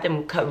 Got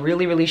them cut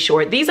really, really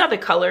short. These are the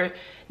color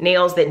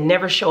nails that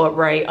never show up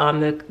right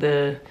on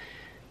the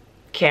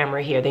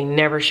camera here. They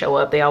never show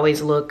up. They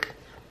always look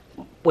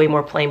way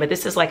more plain, but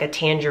this is like a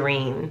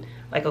tangerine,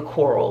 like a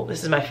coral.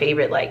 This is my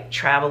favorite, like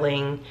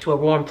traveling to a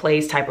warm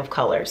place type of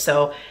color.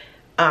 So,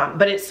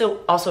 but it's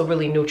still also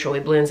really neutral.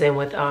 It blends in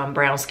with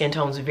brown skin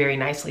tones very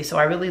nicely. So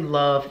I really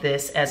love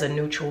this as a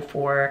neutral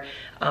for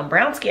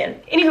brown skin.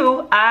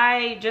 Anywho,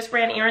 I just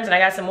ran errands and I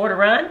got some more to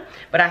run,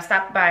 but I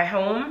stopped by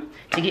home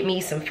to get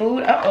me some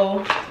food.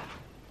 Uh-oh.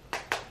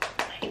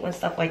 I hate when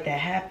stuff like that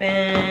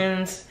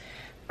happens.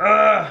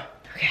 Ugh.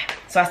 Okay,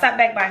 so I stopped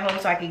back by home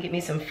so I could get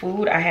me some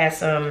food. I had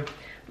some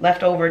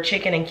leftover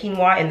chicken and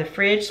quinoa in the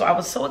fridge, so I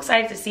was so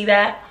excited to see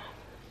that.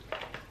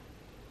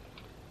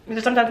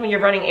 Because sometimes when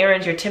you're running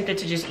errands, you're tempted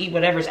to just eat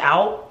whatever's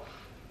out.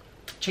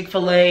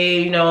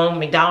 Chick-fil-A, you know,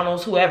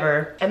 McDonald's,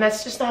 whoever. And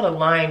that's just not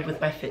aligned with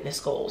my fitness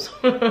goals.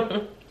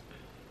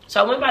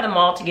 So I went by the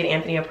mall to get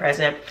Anthony a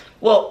present.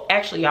 Well,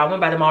 actually, y'all, I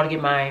went by the mall to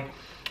get my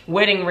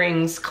wedding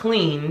rings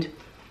cleaned.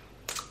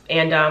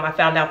 And I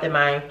found out that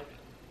my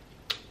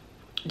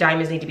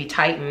diamonds need to be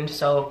tightened.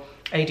 So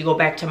I need to go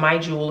back to my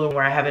jeweler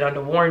where I have it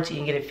under warranty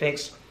and get it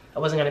fixed. I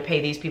wasn't gonna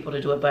pay these people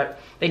to do it, but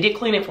they did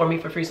clean it for me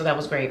for free, so that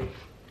was great.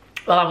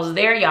 While I was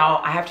there,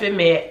 y'all, I have to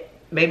admit,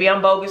 maybe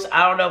I'm bogus,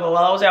 I don't know, but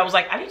while I was there, I was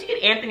like, I need to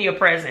get Anthony a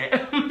present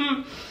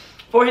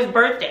for his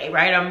birthday,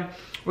 right?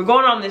 We're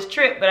going on this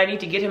trip, but I need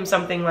to get him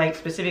something like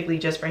specifically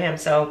just for him.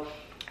 So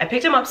I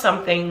picked him up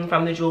something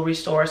from the jewelry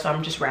store, so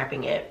I'm just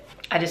wrapping it.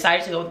 I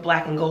decided to go with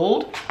black and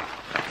gold.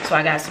 So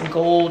I got some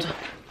gold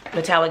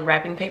metallic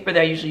wrapping paper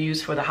that I usually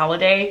use for the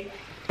holiday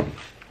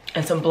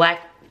and some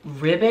black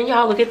ribbon.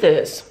 Y'all, look at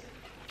this.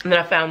 And then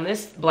I found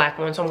this black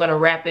one, so I'm gonna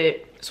wrap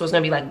it so it's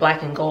gonna be like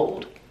black and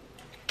gold.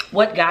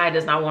 What guy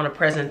does not want to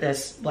present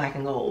this black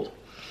and gold,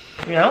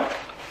 you know?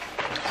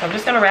 So I'm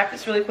just gonna wrap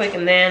this really quick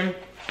and then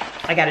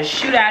I gotta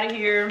shoot out of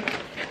here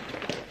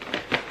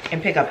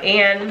and pick up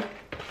Ann.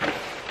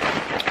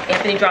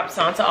 Anthony dropped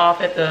Sansa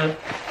off at the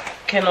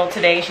kennel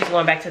today. She's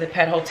going back to the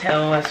pet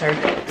hotel as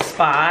her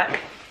spot.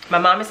 My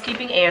mom is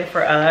keeping Ann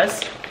for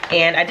us.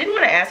 And I didn't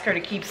want to ask her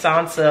to keep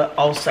Sansa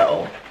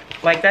also.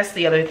 Like, that's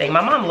the other thing. My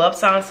mom loves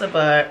Sansa,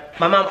 but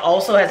my mom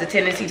also has a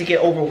tendency to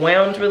get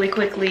overwhelmed really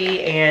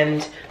quickly.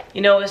 And,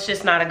 you know, it's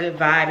just not a good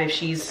vibe if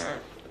she's,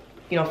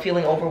 you know,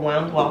 feeling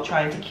overwhelmed while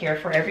trying to care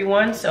for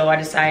everyone. So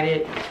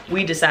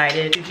we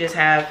decided to just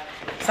have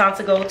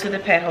Sansa go to the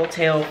pet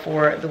hotel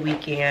for the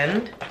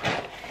weekend.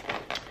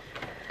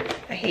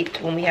 I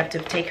hate when we have to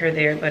take her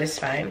there, but it's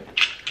fine.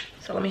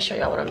 So let me show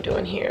y'all what I'm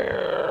doing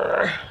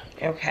here.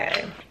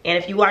 Okay, and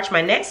if you watch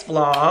my next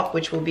vlog,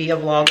 which will be a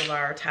vlog of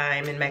our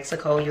time in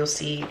Mexico, you'll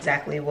see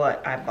exactly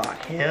what I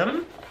bought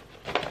him.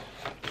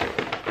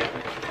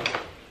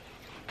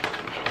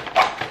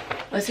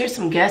 Let's hear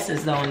some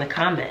guesses though in the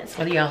comments.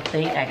 What do y'all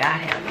think I got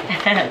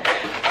him?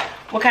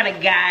 What kind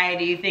of guy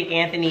do you think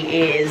Anthony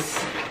is?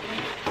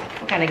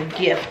 What kind of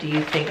gift do you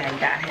think I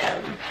got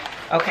him?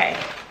 Okay,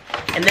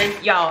 and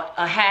then y'all,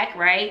 a hack,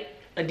 right?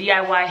 A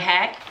DIY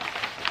hack.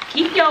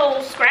 Keep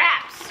your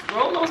scraps.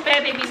 Roll those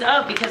bad babies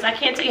up, because I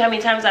can't tell you how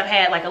many times I've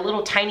had like a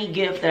little tiny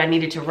gift that I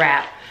needed to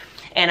wrap,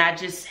 and I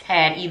just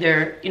had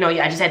either, you know,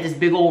 I just had this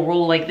big old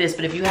roll like this,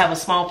 but if you have a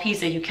small piece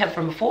that you kept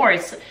from before,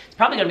 it's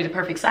probably gonna be the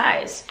perfect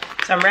size.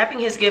 So I'm wrapping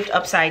his gift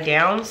upside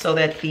down so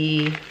that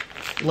the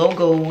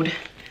logoed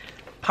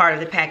part of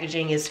the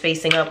packaging is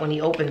facing up when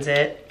he opens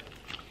it.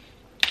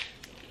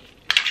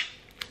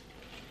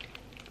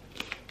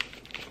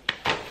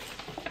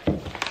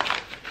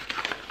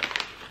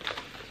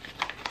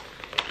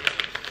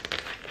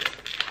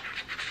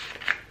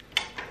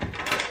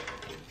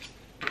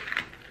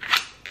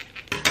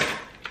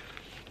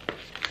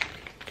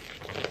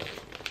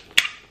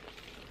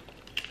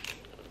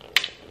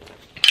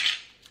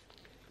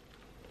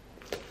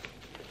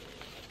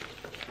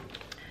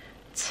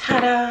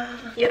 Ta-da!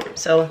 Yep,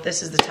 so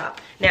this is the top.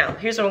 Now,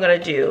 here's what I'm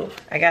gonna do.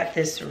 I got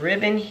this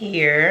ribbon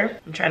here.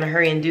 I'm trying to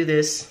hurry and do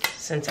this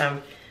since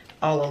I'm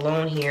all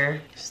alone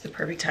here. This is the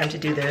perfect time to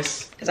do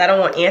this, because I don't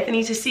want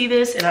Anthony to see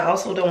this, and I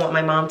also don't want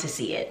my mom to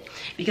see it.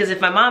 Because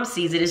if my mom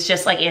sees it, it's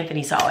just like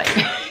Anthony saw it.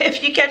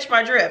 If you catch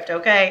my drift,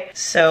 okay?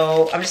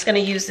 So I'm just gonna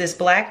use this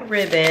black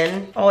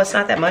ribbon. Oh, it's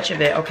not that much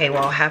of it. Okay,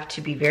 well, I'll have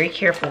to be very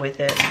careful with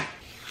it.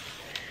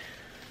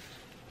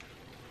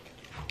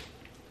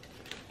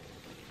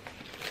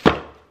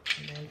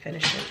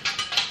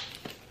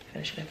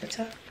 Finish it at the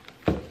top.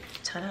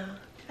 Ta-da.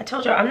 I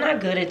told y'all I'm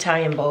not good at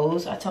tying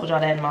bows. I told y'all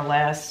that in my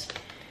last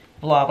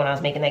vlog when I was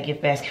making that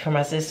gift basket for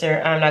my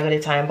sister. I'm not good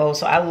at tying bows,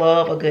 so I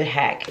love a good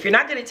hack. If you're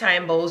not good at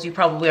tying bows, you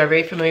probably are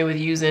very familiar with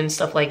using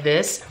stuff like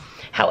this.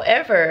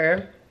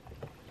 However,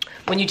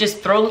 when you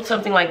just throw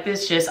something like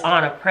this just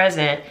on a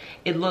present,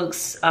 it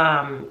looks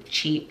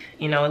cheap.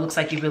 You know, it looks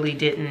like you really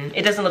didn't,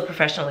 it doesn't look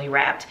professionally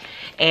wrapped.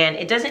 And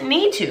it doesn't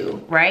need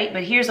to, right?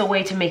 But here's a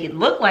way to make it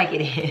look like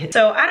it is.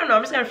 So I don't know,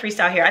 I'm just gonna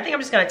freestyle here. I think I'm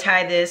just gonna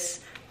tie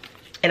this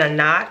in a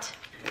knot.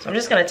 So I'm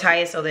just gonna tie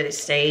it so that it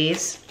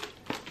stays.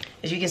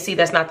 As you can see,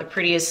 that's not the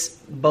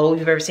prettiest bow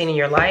you've ever seen in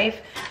your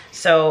life.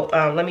 So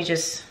let me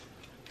just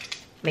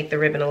make the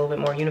ribbon a little bit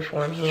more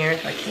uniform here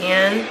if I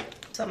can.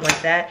 Something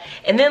like that.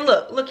 And then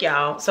look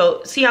y'all.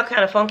 So see how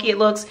kind of funky it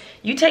looks?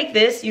 You take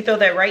this, you throw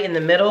that right in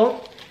the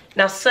middle.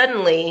 Now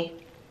suddenly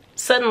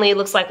it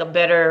looks like a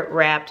better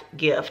wrapped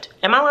gift.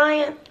 Am I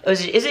lying? Or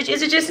is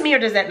it just me, or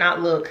does that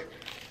not look?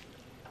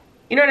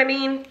 You know what I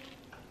mean?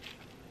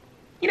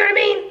 You know what I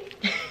mean?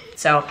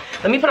 So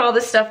let me put all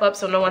this stuff up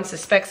so no one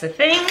suspects a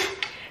thing.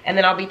 And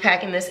then I'll be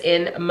packing this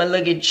in my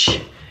luggage.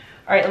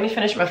 All right, let me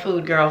finish my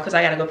food, girl, because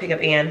I gotta go pick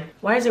up Ann.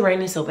 Why is it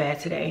raining so bad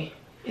today?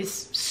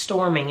 It's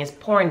storming, it's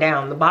pouring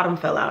down. The bottom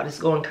fell out, it's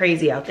going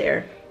crazy out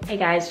there. Hey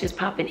guys, just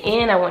popping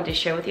in. I wanted to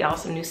share with y'all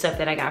some new stuff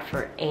that I got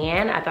for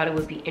Ann. I thought it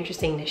would be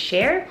interesting to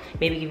share.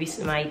 Maybe give you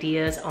some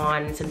ideas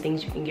on some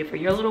things you can get for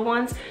your little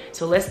ones.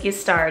 So let's get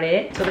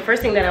started. So the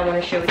first thing that I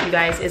want to share with you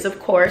guys is, of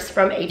course,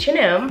 from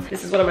H&M.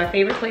 This is one of my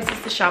favorite places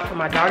to shop for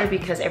my daughter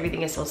because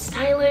everything is so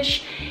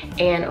stylish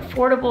and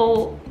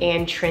affordable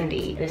and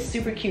trendy. It's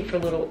super cute for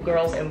little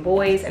girls and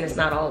boys, and it's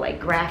not all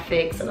like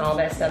graphics and all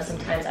that stuff.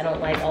 Sometimes I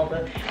don't like all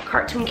the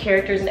cartoon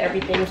characters and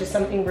everything, just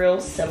something real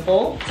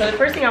simple. So the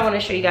first thing I want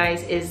to show you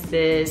guys is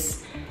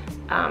this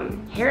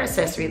hair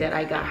accessory that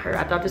I got her.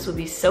 I thought this would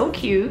be so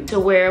cute to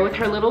wear with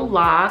her little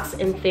locks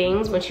and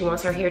things when she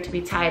wants her hair to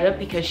be tied up,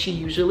 because she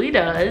usually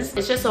does.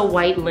 It's just a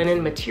white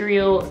linen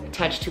material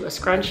attached to a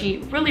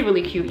scrunchie. Really,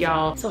 really cute,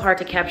 y'all. So hard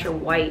to capture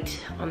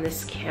white on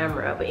this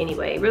camera, but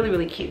anyway, really,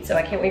 really cute. So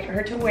I can't wait for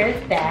her to wear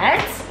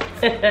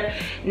that.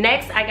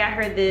 Next, I got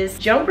her this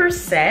jumper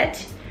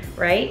set,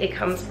 right? It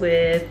comes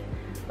with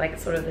like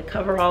sort of the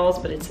coveralls,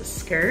 but it's a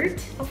skirt.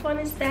 How fun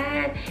is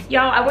that?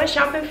 Y'all, I went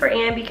shopping for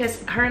Ann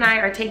because her and I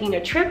are taking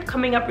a trip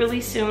coming up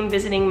really soon,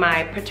 visiting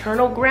my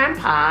paternal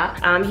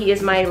grandpa. He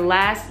is my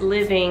last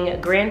living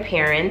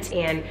grandparent,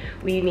 and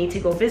we need to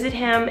go visit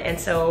him, and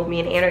so me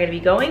and Ann are gonna be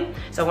going.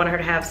 So I wanted her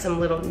to have some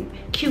little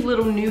cute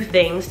little new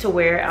things to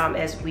wear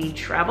as we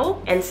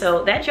travel. And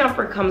so that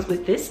jumper comes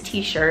with this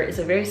t-shirt. It's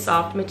a very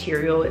soft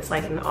material. It's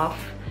like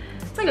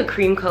it's like a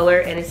cream color,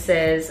 and it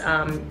says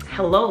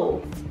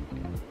hello.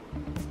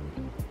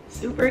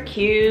 Super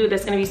cute.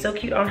 That's gonna be so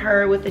cute on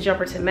her with the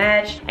jumper to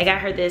match. I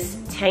got her this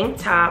tank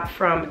top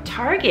from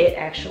Target,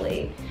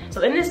 actually.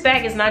 So in this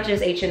bag is not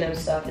just H&M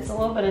stuff, it's a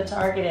little bit of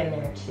Target in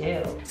there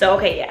too. So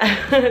okay,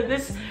 yeah,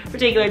 this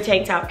particular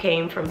tank top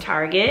came from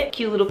Target.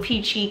 Cute little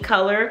peachy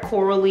color,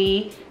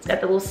 corally. It's got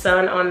the little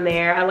sun on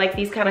there. I like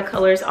these kind of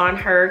colors on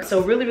her.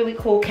 So really, really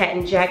cool Cat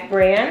and Jack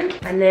brand.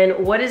 And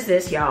then what is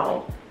this,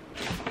 y'all?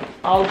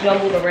 All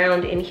jumbled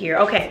around in here.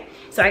 Okay.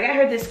 So I got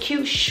her this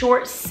cute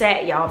short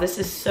set, y'all. This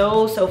is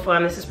so, so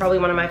fun. This is probably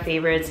one of my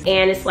favorites.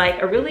 And it's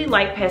like a really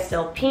light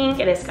pastel pink,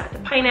 and it's got the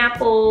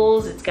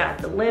pineapples, it's got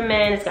the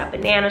lemon, it's got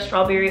banana,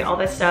 strawberry, all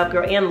that stuff.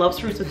 Girl, Ann loves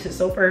fruits, so this is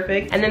so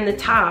perfect. And then the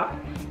top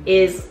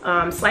is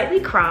slightly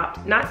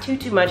cropped, not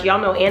too much. Y'all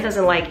know Ann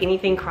doesn't like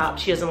anything cropped.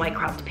 She doesn't like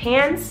cropped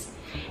pants.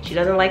 She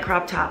doesn't like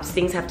crop tops.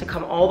 Things have to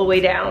come all the way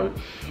down.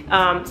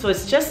 So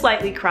it's just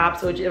slightly cropped,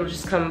 so it'll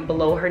just come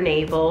below her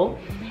navel.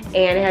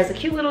 And it has a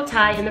cute little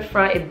tie in the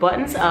front. It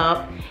buttons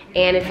up,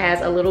 and it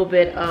has a little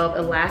bit of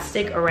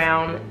elastic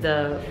around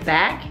the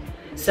back.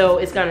 So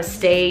it's gonna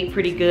stay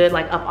pretty good,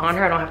 like up on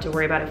her. I don't have to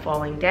worry about it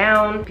falling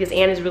down because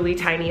Ann is really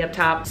tiny up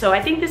top. So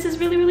I think this is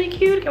really, really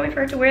cute. Can't wait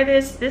for her to wear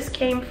this. This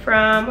came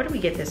from, where did we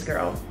get this,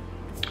 girl?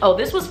 Oh,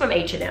 this was from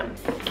H&M.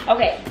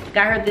 Okay,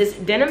 got her this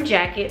denim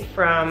jacket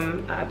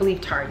from, I believe,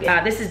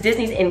 Target. This is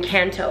Disney's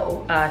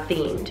Encanto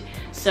themed.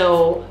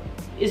 So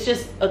it's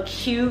just a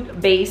cute,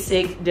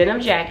 basic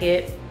denim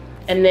jacket.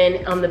 And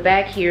then on the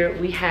back here,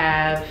 we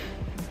have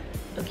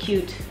a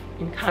cute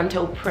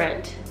Encanto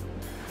print.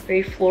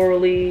 Very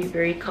florally,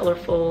 very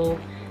colorful,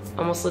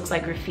 almost looks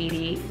like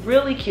graffiti.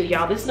 Really cute,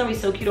 y'all. This is gonna be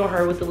so cute on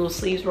her with the little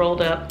sleeves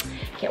rolled up.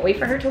 Can't wait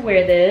for her to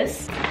wear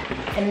this.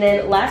 And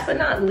then last but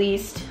not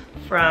least,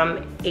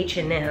 from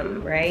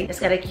H&M, right?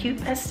 It's got a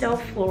cute pastel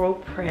floral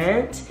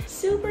print.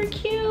 Super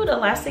cute,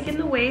 elastic in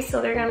the waist,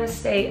 so they're gonna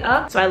stay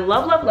up. So I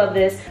love, love, love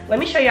this. Let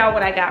me show y'all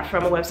what I got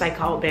from a website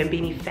called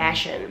Bambini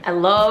Fashion. I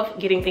love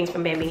getting things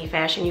from Bambini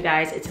Fashion, you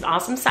guys. It's an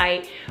awesome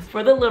site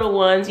for the little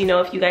ones. You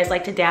know, if you guys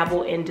like to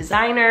dabble in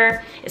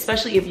designer,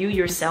 especially if you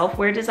yourself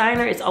wear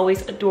designer, it's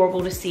always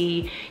adorable to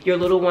see your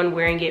little one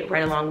wearing it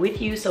right along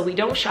with you. So we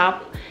don't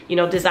shop, you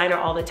know, designer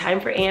all the time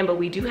for Ann, but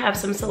we do have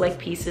some select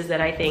pieces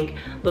that I think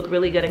look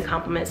really good and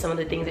complement some of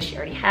the things that she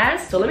already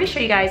has. So let me show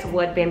you guys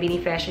what Bambini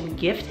Fashion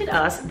gifted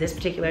us this this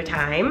particular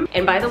time.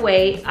 And by the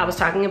way, I was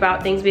talking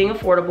about things being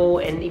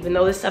affordable, and even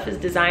though this stuff is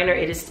designer,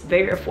 it is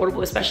very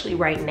affordable, especially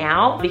right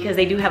now, because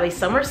they do have a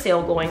summer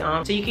sale going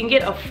on. So you can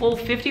get a full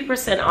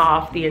 50%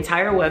 off the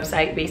entire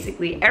website.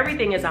 Basically,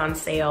 everything is on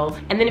sale.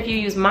 And then if you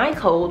use my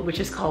code, which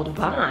is called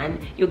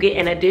Vaughn, you'll get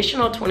an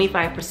additional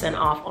 25%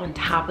 off on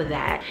top of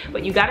that.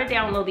 But you gotta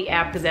download the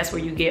app because that's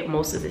where you get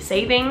most of the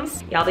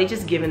savings. Y'all, they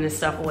just giving this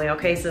stuff away,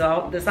 okay?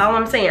 So that's all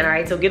I'm saying, all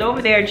right? So get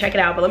over there and check it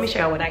out, but let me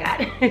show you what I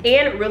got.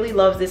 And really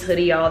loves this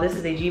hoodie, y'all. This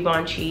is a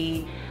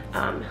Givenchy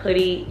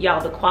hoodie.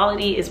 Y'all, the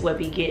quality is what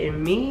be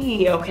getting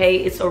me, okay?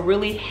 It's a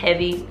really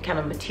heavy kind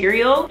of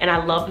material, and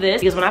I love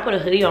this because when I put a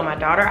hoodie on my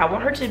daughter, I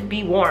want her to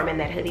be warm in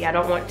that hoodie. I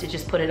don't want to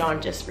just put it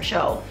on just for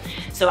show.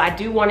 So I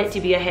do want it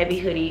to be a heavy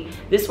hoodie.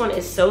 This one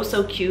is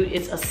so cute.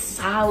 It's a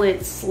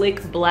solid,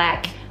 slick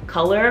black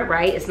color,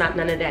 right? It's not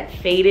none of that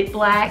faded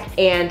black.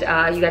 And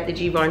you got the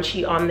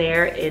Givenchy on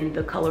there in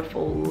the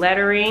colorful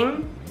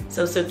lettering.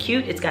 So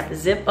cute. It's got the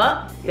zip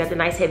up. You got the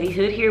nice heavy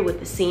hood here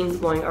with the seams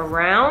going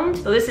around.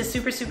 So this is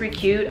super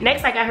cute.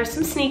 Next, I got her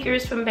some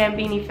sneakers from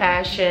Bambini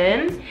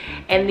Fashion.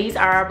 And these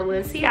are our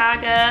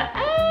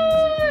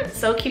Balenciaga.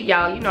 So cute,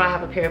 y'all. You know I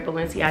have a pair of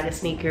Balenciaga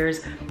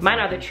sneakers. Mine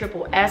are the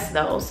triple S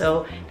though.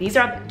 So these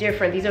are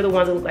different. These are the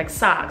ones that look like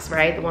socks,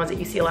 right? The ones that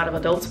you see a lot of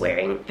adults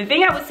wearing. The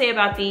thing I would say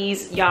about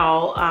these,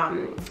 y'all,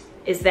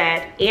 is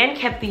that Anne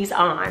kept these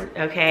on,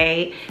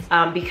 okay?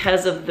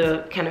 Because of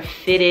the kind of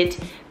fitted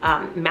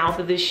mouth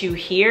of the shoe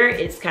here.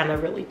 It's kind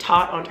of really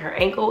taut onto her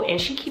ankle, and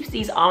she keeps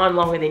these on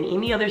longer than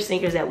any other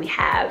sneakers that we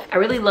have. I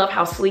really love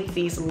how sleek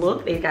these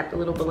look. They've got the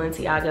little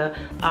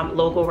Balenciaga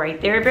logo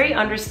right there. Very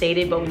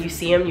understated, but when you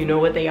see them, you know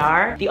what they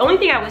are. The only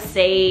thing I would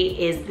say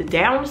is the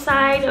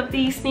downside of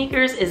these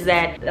sneakers is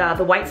that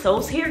the white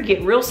soles here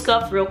get real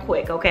scuffed real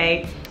quick,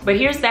 okay? But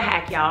here's the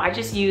hack, y'all. I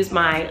just use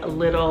my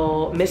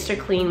little Mr.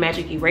 Clean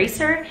Magic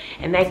Eraser,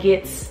 and that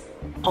gets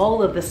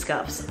all of the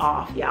scuffs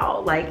off,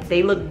 y'all. Like,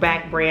 they look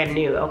back brand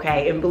new,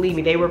 okay? And believe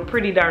me, they were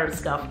pretty darn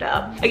scuffed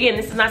up. Again,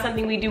 this is not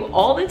something we do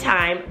all the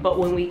time, but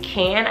when we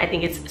can, I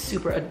think it's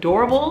super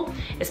adorable,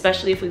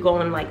 especially if we go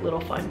on like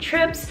little fun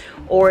trips,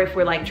 or if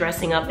we're like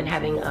dressing up and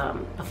having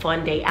a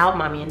fun day out,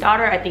 mommy and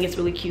daughter. I think it's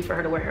really cute for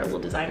her to wear her little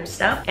designer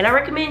stuff. And I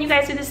recommend you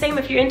guys do the same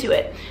if you're into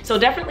it. So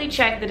definitely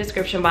check the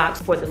description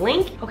box for the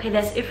link. Okay,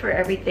 that's it for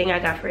everything I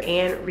got for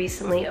Anne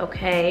recently,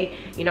 okay?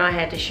 You know, I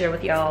had to share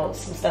with y'all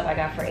some stuff I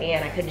got for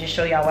Anne. I couldn't just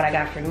show y'all what I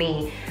got for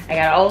me. I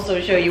gotta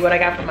also show you what I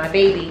got for my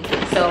baby.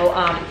 So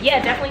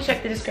yeah, definitely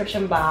check the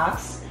description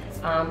box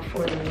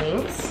for the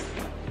links.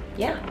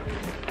 Yeah,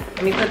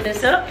 let me put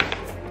this up.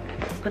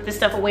 Put this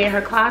stuff away in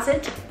her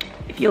closet,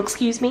 if you'll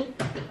excuse me.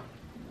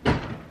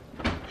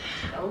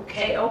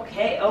 Okay.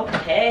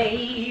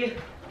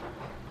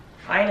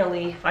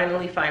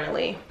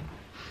 Finally.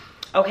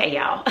 Okay,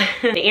 y'all,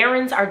 the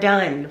errands are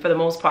done for the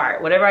most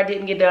part. Whatever I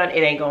didn't get done,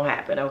 it ain't gonna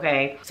happen,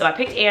 okay? So I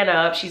picked Anne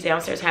up. She's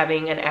downstairs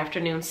having an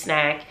afternoon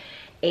snack,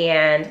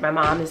 and my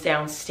mom is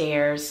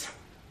downstairs.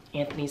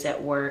 Anthony's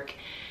at work.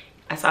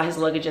 I saw his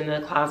luggage in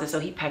the closet, so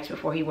he packed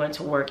before he went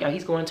to work. Y'all,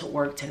 he's going to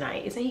work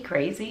tonight. Isn't he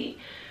crazy?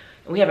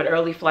 And we have an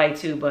early flight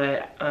too,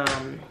 but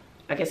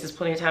I guess there's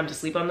plenty of time to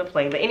sleep on the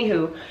plane. But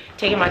anywho,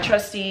 taking my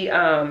trusty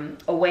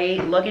away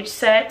luggage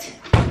set.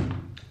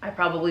 I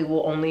probably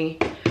will only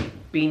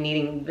be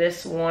needing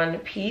this one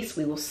piece.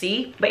 We will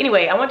see. But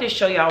anyway, I wanted to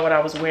show y'all what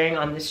I was wearing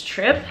on this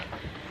trip.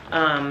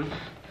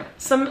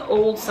 Some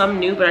old, some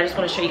new, but I just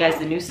want to show you guys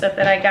the new stuff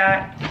that I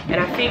got.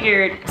 And I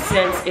figured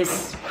since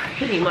it's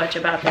pretty much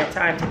about that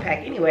time to pack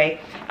anyway,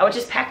 I would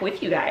just pack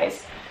with you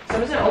guys. So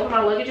I'm just gonna open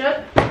my luggage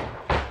up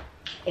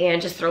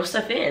and just throw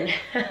stuff in.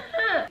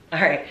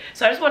 All right,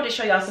 so I just wanted to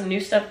show y'all some new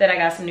stuff that I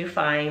got, some new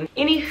finds.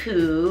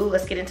 Anywho,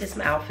 let's get into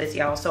some outfits,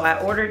 y'all. So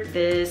I ordered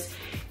this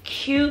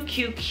cute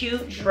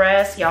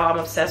dress, y'all. I'm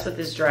obsessed with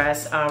this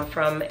dress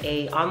from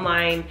a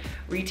online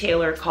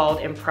retailer called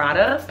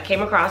Imprada. I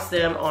came across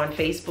them on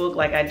Facebook,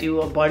 like I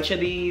do a bunch of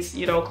these,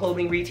 you know,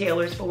 clothing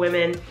retailers for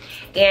women,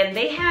 and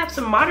they have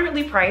some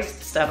moderately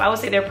priced stuff. I would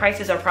say their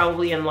prices are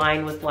probably in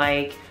line with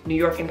like New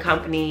York and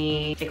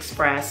Company,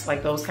 Express,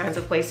 like those kinds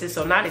of places.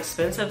 So not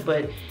expensive,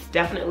 but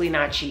definitely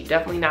not cheap,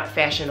 definitely not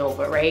Fashion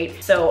Nova,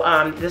 right?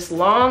 So this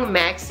long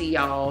maxi,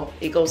 y'all,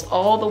 it goes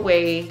all the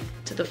way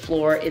to the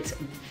floor. It's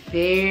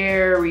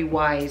very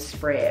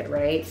widespread,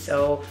 right?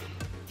 So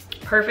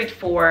perfect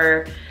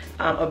for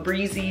a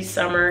breezy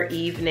summer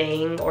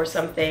evening or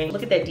something.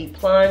 Look at that deep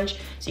plunge.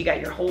 So you got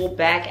your whole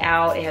back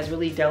out. It has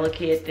really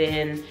delicate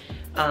thin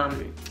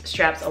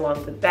straps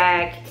along the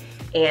back,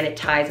 and it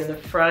ties in the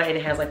front, and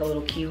it has like a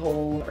little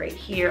keyhole right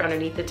here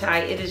underneath the tie.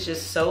 It is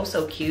just so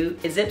cute.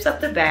 It zips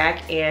up the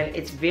back, and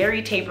it's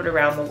very tapered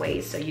around the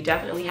waist, so you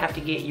definitely have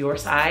to get your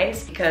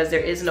size because there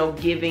is no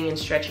giving and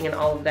stretching and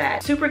all of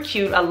that. Super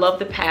cute. I love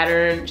the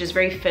pattern, just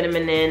very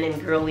feminine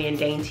and girly and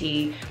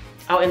dainty.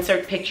 I'll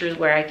insert pictures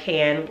where I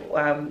can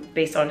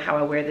based on how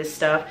I wear this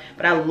stuff,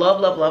 but I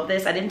love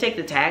this. I didn't take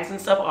the tags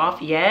and stuff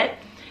off yet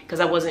because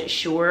I wasn't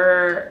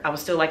sure. I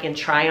was still like in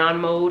try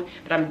on mode,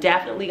 but I'm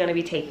definitely gonna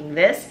be taking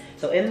this.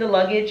 So in the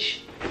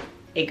luggage,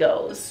 it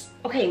goes.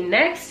 Okay,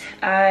 next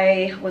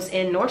I was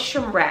in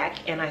Nordstrom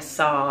Rack and I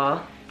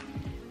saw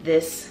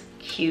this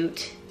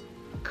cute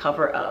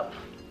cover up.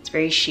 It's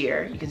very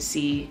sheer. You can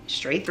see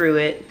straight through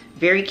it.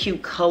 Very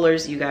cute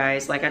colors, you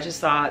guys. Like, I just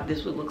thought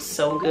this would look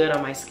so good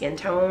on my skin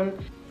tone,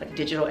 like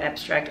digital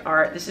abstract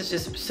art. This is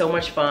just so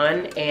much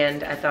fun,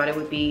 and I thought it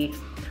would be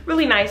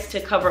really nice to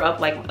cover up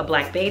like a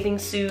black bathing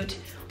suit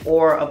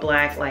or a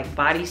black like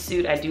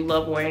bodysuit. I do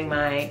love wearing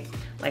my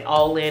like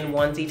all-in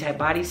onesie type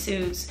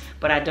bodysuits,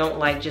 but I don't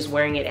like just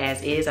wearing it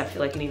as is. I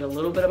feel like you need a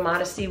little bit of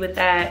modesty with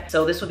that.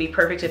 So this would be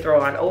perfect to throw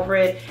on over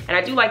it. And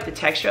I do like the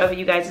texture of it,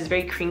 you guys. It's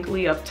very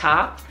crinkly up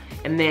top,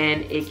 and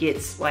then it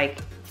gets like,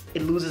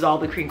 it loses all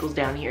the crinkles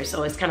down here.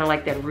 So it's kind of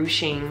like that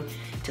ruching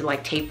to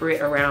like taper it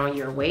around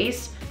your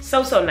waist.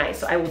 So nice.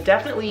 So I will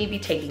definitely be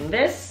taking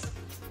this.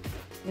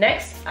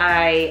 Next,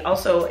 I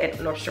also at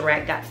Nordstrom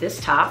Rack got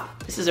this top.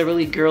 This is a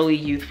really girly,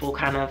 youthful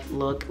kind of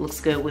look. Looks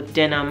good with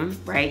denim,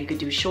 right? You could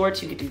do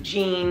shorts, you could do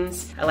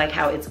jeans. I like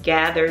how it's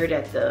gathered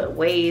at the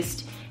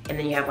waist, and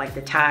then you have like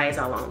the ties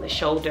along the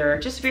shoulder.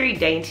 Just very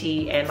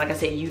dainty and, like I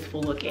said,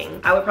 youthful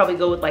looking. I would probably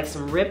go with like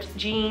some ripped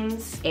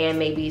jeans and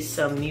maybe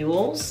some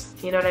mules,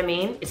 you know what I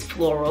mean? It's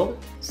floral,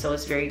 so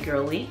it's very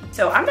girly.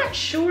 So I'm not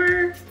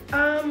sure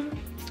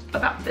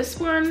about this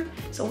one,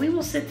 so we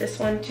will sit this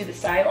one to the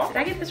side. Oh, did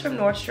I get this from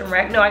Nordstrom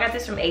Rack? No, I got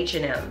this from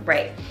H&M,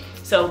 right?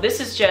 So this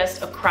is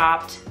just a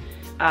cropped,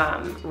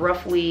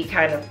 roughly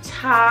kind of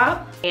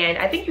top, and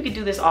I think you could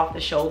do this off the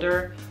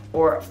shoulder,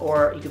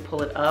 or you could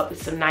pull it up.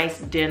 It's some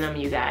nice denim,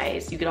 you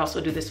guys. You could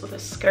also do this with a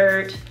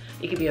skirt.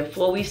 It could be a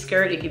flowy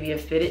skirt, it could be a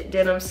fitted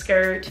denim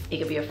skirt, it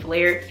could be a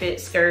flared fit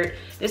skirt.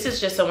 This is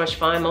just so much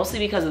fun, mostly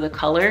because of the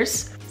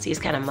colors. See, it's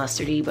kind of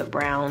mustardy but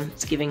brown.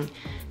 It's giving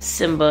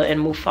Simba and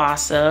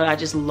Mufasa. I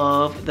just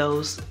love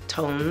those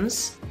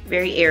tones.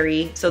 Very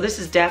airy. So this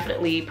is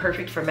definitely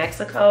perfect for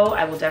Mexico.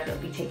 I will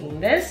definitely be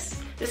taking this.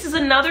 This is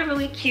another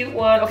really cute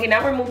one. Okay,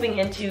 now we're moving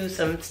into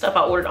some stuff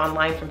I ordered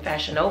online from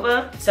Fashion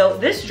Nova. So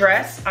this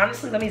dress,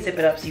 honestly, let me zip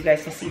it up so you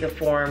guys can see the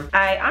form.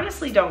 I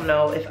honestly don't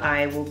know if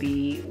I will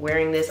be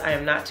wearing this. I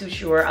am not too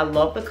sure. I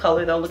love the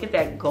color though. Look at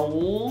that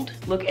gold.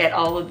 Look at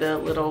all of the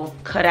little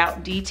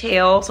cutout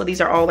detail. So these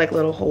are all like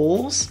little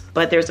holes,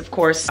 but there's of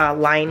course a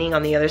lining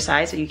on the other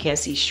side so you can't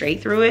see straight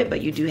through it,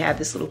 but you do have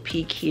this little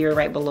peak here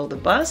right below the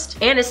bust.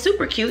 And it's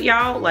super cute,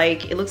 y'all.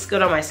 Like, it looks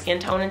good on my skin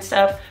tone and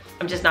stuff.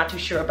 I'm just not too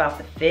sure about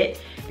the fit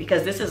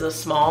because this is a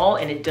small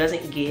and it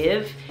doesn't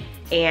give.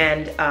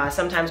 And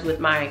sometimes with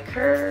my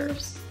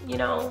curves, you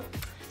know,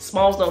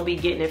 smalls don't be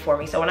getting it for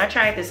me. So when I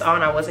tried this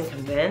on, I wasn't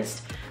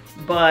convinced,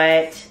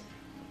 but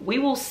we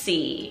will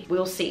see.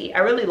 We'll see. I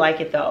really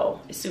like it though.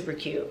 It's super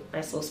cute.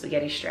 Nice little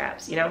spaghetti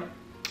straps, you know?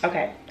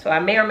 Okay, so I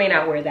may or may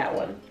not wear that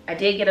one. I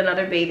did get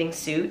another bathing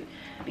suit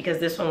because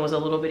this one was a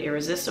little bit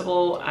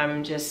irresistible.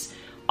 I'm just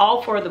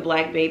all for the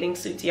black bathing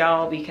suits,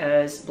 y'all,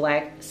 because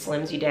black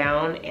slims you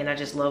down and I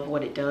just love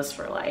what it does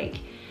for like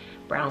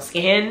brown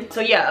skin. So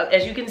yeah,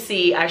 as you can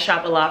see, I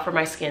shop a lot for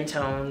my skin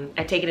tone.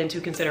 I take it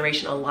into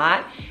consideration a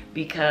lot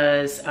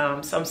because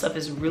some stuff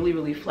is really,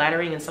 really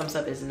flattering and some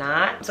stuff is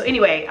not. So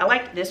anyway, I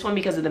like this one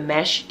because of the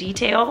mesh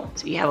detail.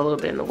 So you have a little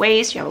bit in the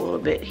waist, you have a little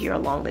bit here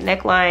along the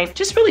neckline.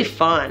 Just really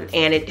fun,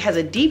 and it has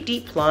a deep,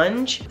 deep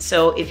plunge.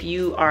 So if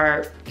you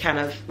are kind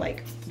of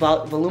like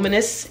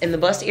voluminous in the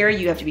bust area,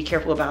 you have to be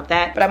careful about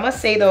that. But I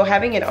must say though,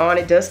 having it on,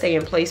 it does stay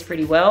in place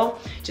pretty well.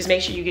 Just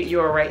make sure you get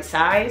your right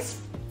size,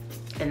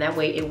 and that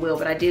way it will.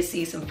 But I did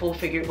see some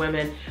full-figured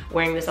women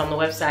wearing this on the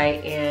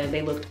website and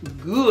they looked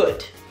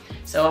good.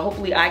 So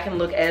hopefully I can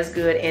look as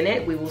good in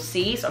it. We will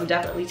see. So I'm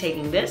definitely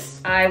taking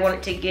this. I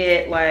wanted to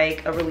get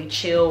like a really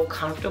chill,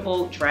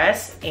 comfortable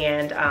dress,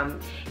 and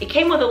it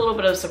came with a little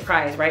bit of a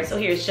surprise, right? So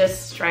here it's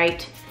just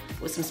striped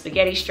with some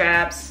spaghetti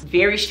straps,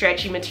 very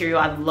stretchy material.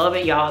 I love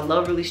it, y'all. I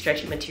love really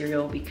stretchy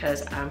material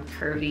because I'm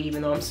curvy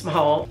even though I'm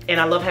small. And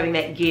I love having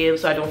that give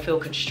so I don't feel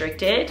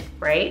constricted,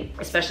 right?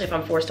 Especially if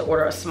I'm forced to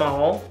order a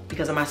small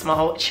because of my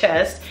small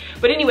chest.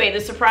 But anyway,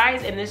 the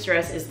surprise in this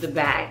dress is the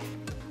back.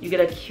 You get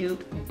a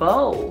cute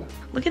bow.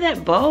 Look at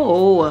that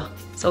bow.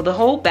 So the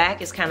whole back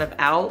is kind of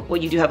out.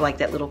 Well, you do have like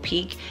that little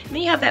peak, and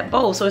then you have that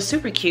bow, so it's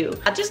super cute.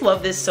 I just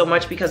love this so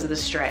much because of the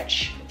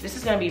stretch. This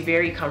is gonna be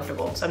very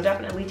comfortable, so I'm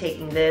definitely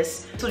taking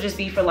this. This will just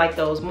be for like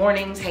those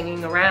mornings,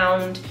 hanging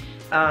around,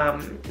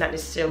 not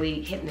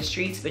necessarily hitting the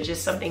streets, but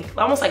just something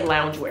almost like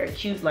loungewear,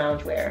 cute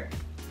loungewear.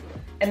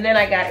 And then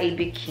I got a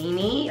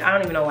bikini. I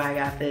don't even know why I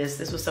got this.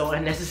 This was so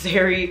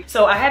unnecessary.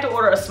 So I had to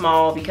order a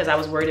small because I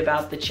was worried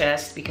about the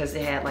chest because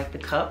it had like the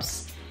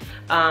cups.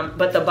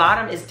 But the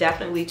bottom is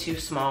definitely too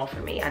small for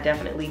me. I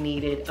definitely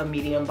needed a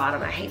medium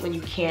bottom. I hate when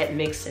you can't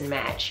mix and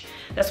match.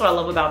 That's what I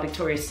love about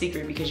Victoria's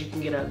Secret, because you can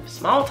get a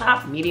small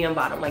top, medium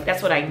bottom. Like,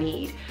 that's what I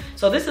need.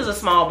 So this is a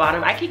small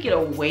bottom. I could get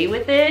away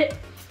with it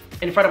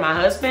in front of my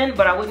husband,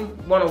 but I wouldn't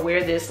want to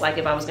wear this like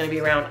if I was going to be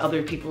around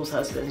other people's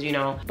husbands, you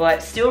know.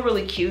 But still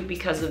really cute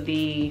because of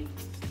the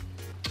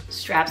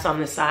straps on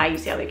the side. You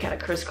see how they kind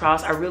of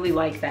crisscross? I really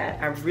like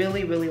that. I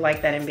really, really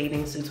like that in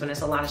bathing suits when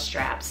there's a lot of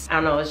straps. I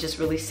don't know, it's just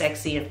really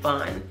sexy and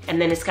fun.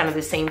 And then it's kind of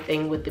the same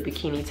thing with the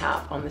bikini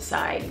top on the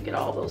side. You get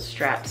all those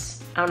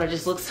straps I don't know,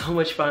 just looks so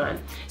much fun.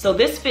 So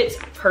this fits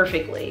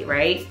perfectly,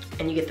 right?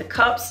 And you get the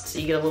cups, so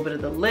you get a little bit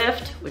of the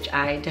lift, which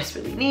I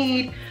desperately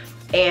need.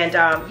 And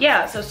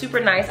yeah, so super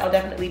nice. I'll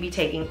definitely be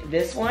taking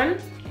this one.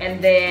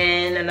 And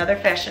then another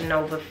Fashion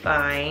Nova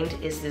find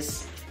is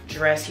this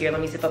dress here.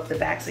 Let me zip up the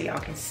back so y'all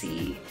can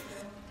see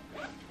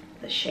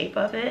the shape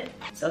of it.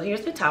 So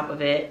here's the top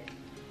of it.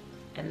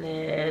 And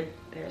then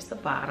there's the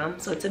bottom.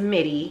 So it's a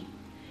midi,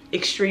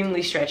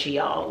 extremely stretchy,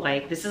 y'all.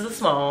 Like, this is a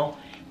small,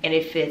 and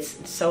it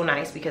fits so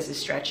nice because it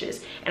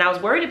stretches. And I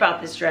was worried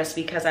about this dress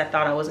because I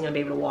thought I wasn't gonna be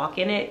able to walk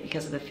in it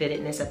because of the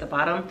fittedness at the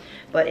bottom,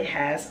 but it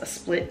has a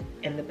split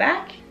in the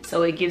back.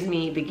 So it gives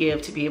me the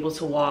give to be able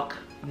to walk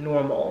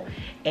normal.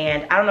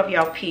 And I don't know if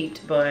y'all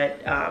peeped,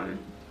 but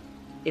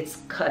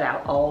it's cut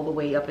out all the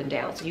way up and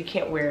down. So you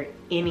can't wear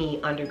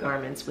any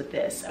undergarments with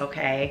this,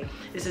 okay?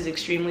 This is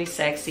extremely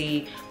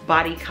sexy,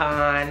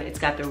 bodycon. It's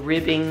got the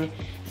ribbing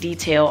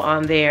detail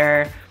on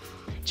there.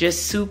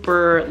 Just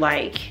super,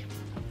 like,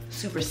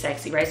 super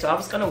sexy, right? So I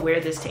was gonna wear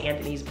this to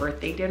Anthony's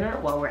birthday dinner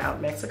while we're out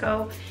in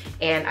Mexico.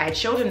 And I had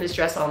showed him this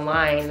dress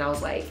online and I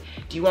was like,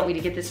 do you want me to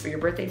get this for your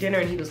birthday dinner?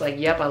 And he was like,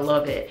 yep, I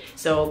love it.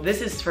 So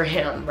this is for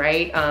him,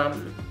 right?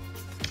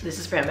 This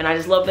is for him. And I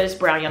just love this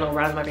brown. Y'all know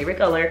brown is my favorite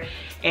color.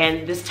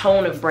 And this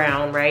tone of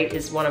brown, right,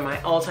 is one of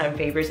my all-time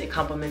favorites. It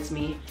complements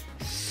me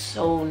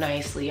so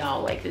nicely,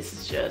 y'all. Like, this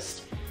is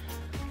just,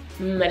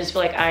 I just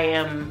feel like I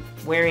am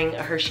wearing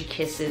a Hershey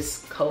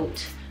Kisses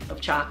coat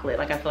of chocolate.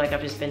 Like, I feel like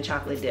I've just been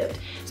chocolate dipped.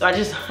 So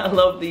I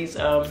love these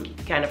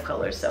kind of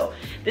colors. So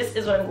this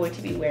is what I'm going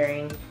to be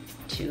wearing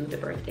to the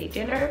birthday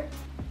dinner.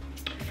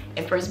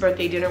 And for his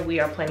birthday dinner,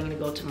 we are planning to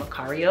go to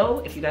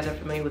Macario. If you guys are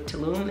familiar with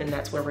Tulum, then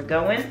that's where we're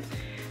going.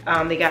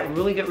 They got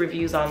really good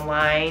reviews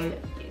online.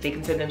 They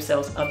consider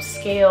themselves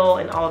upscale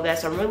and all of that,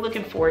 so I'm really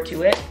looking forward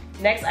to it.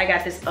 Next, I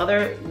got this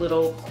other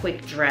little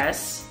quick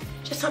dress.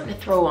 Just something to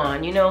throw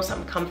on, you know,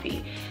 something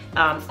comfy.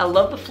 I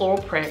love the floral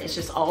print. It's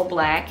just all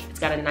black. It's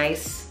got a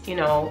nice, you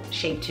know,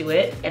 shape to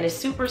it. And it's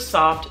super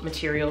soft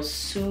material,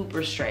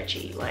 super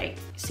stretchy. Like,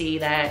 see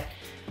that?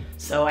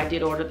 So I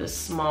did order the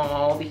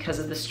small because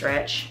of the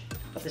stretch.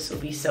 But this will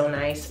be so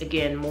nice.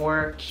 Again,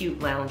 more cute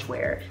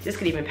loungewear. This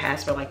could even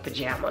pass for like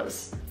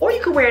pajamas. Or you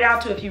could wear it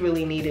out too if you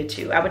really needed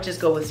to. I would just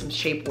go with some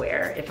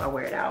shapewear if I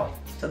wear it out.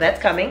 So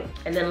that's coming.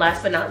 And then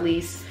last but not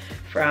least,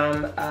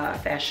 from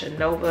Fashion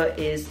Nova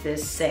is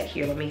this set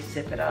here. Let me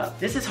zip it up.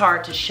 This is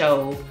hard to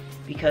show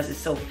because it's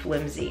so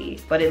flimsy,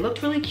 but it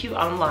looked really cute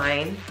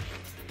online.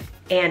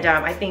 And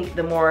I think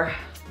the more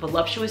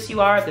voluptuous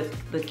you are,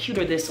 the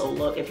cuter this will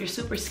look. If you're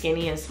super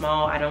skinny and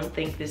small, I don't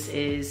think this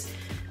is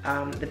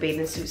the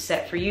bathing suit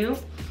set for you.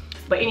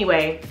 But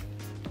anyway,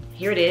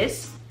 here it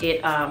is.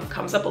 It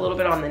comes up a little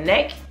bit on the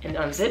neck and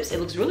unzips.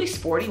 It looks really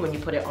sporty when you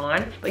put it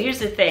on. But here's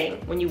the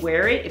thing, when you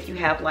wear it, if you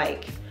have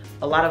like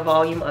a lot of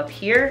volume up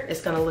here,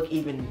 it's gonna look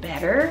even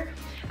better.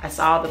 I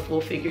saw the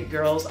full-figured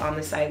girls on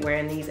the site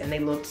wearing these and they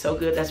looked so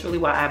good. That's really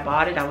why I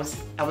bought it. I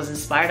was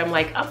inspired. I'm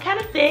like, I'm kind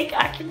of thick.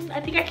 I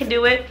think I can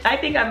do it. I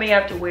think I may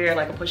have to wear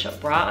like a push-up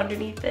bra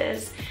underneath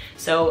this.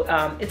 So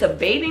it's a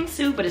bathing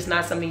suit, but it's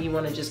not something you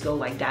want to just go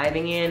like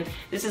diving in.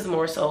 This is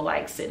more so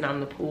like sitting on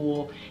the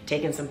pool,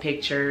 taking some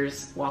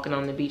pictures, walking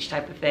on the beach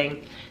type of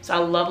thing. So I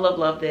love, love,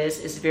 love this.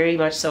 It's very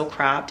much so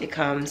cropped. It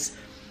comes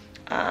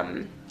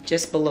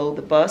just below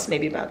the bust,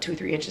 maybe about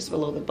 2-3 inches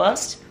below the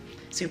bust.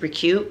 Super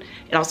cute.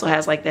 It also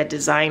has like that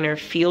designer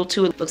feel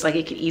to it. Looks like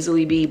it could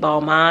easily be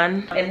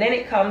Balmain. And then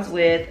it comes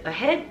with a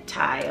head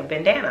tie, a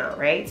bandana,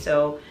 right?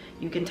 So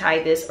you can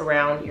tie this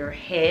around your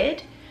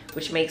head,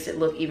 which makes it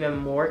look even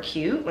more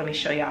cute. Let me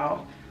show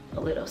y'all a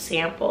little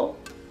sample.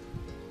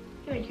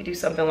 You know, you could do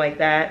something like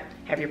that.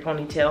 Have your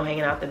ponytail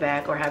hanging out the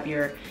back or have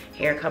your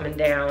hair coming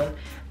down.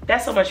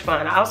 That's so much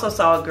fun. I also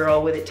saw a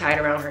girl with it tied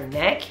around her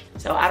neck.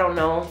 So I don't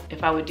know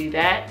if I would do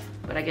that,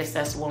 but I guess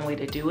that's one way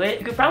to do it.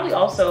 You could probably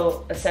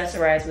also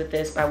accessorize with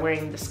this by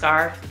wearing the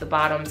scarf, the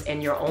bottoms,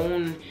 and your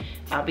own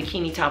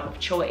bikini top of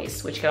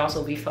choice, which could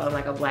also be fun,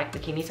 like a black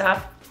bikini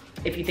top,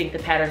 if you think the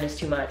pattern is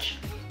too much.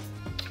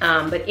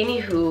 But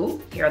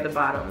anywho, here are the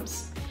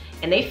bottoms.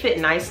 And they fit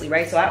nicely,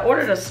 right? So I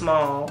ordered a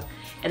small,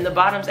 and the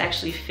bottoms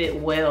actually fit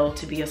well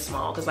to be a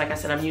small, because like I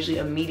said, I'm usually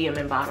a medium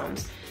in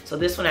bottoms. So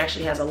this one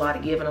actually has a lot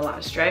of give and a lot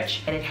of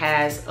stretch, and it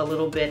has a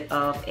little bit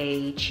of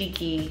a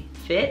cheeky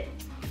fit.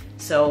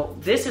 So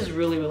this is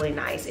really, really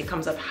nice. It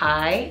comes up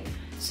high,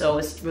 so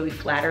it's really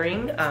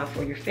flattering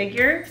for your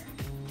figure.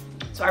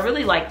 So I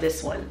really like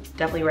this one,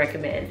 definitely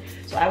recommend.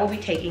 So I will be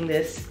taking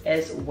this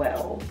as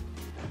well.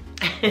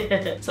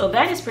 So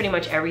that is pretty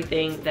much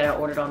everything that I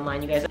ordered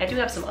online, you guys. I do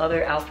have some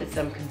other outfits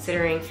I'm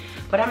considering,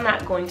 but I'm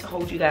not going to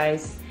hold you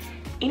guys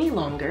any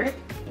longer.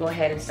 Go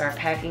ahead and start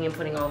packing and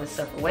putting all this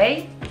stuff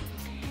away.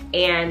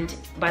 And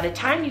by the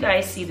time you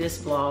guys see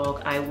this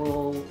vlog, I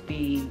will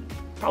be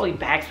probably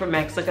back from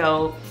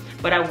Mexico,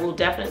 but I will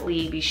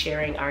definitely be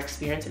sharing our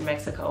experience in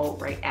Mexico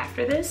right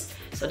after this.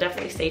 So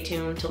definitely stay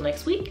tuned till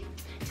next week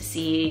to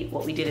see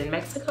what we did in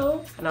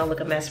Mexico. And I'll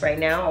look a mess right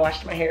now. I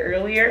washed my hair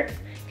earlier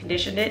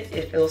conditioned it.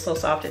 It feels so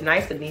soft and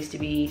nice. It needs to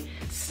be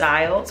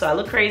styled. So I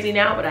look crazy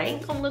now, but I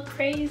ain't gonna look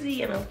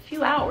crazy in a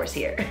few hours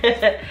here.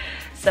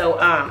 So,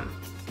 oh,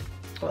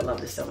 I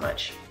love this so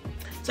much.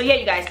 So yeah,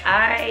 you guys,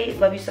 I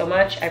love you so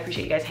much. I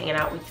appreciate you guys hanging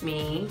out with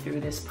me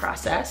through this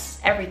process.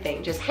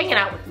 Everything, just hanging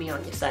out with me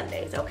on your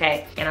Sundays,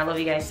 okay? And I love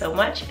you guys so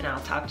much, and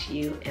I'll talk to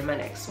you in my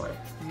next one.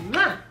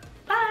 Mwah!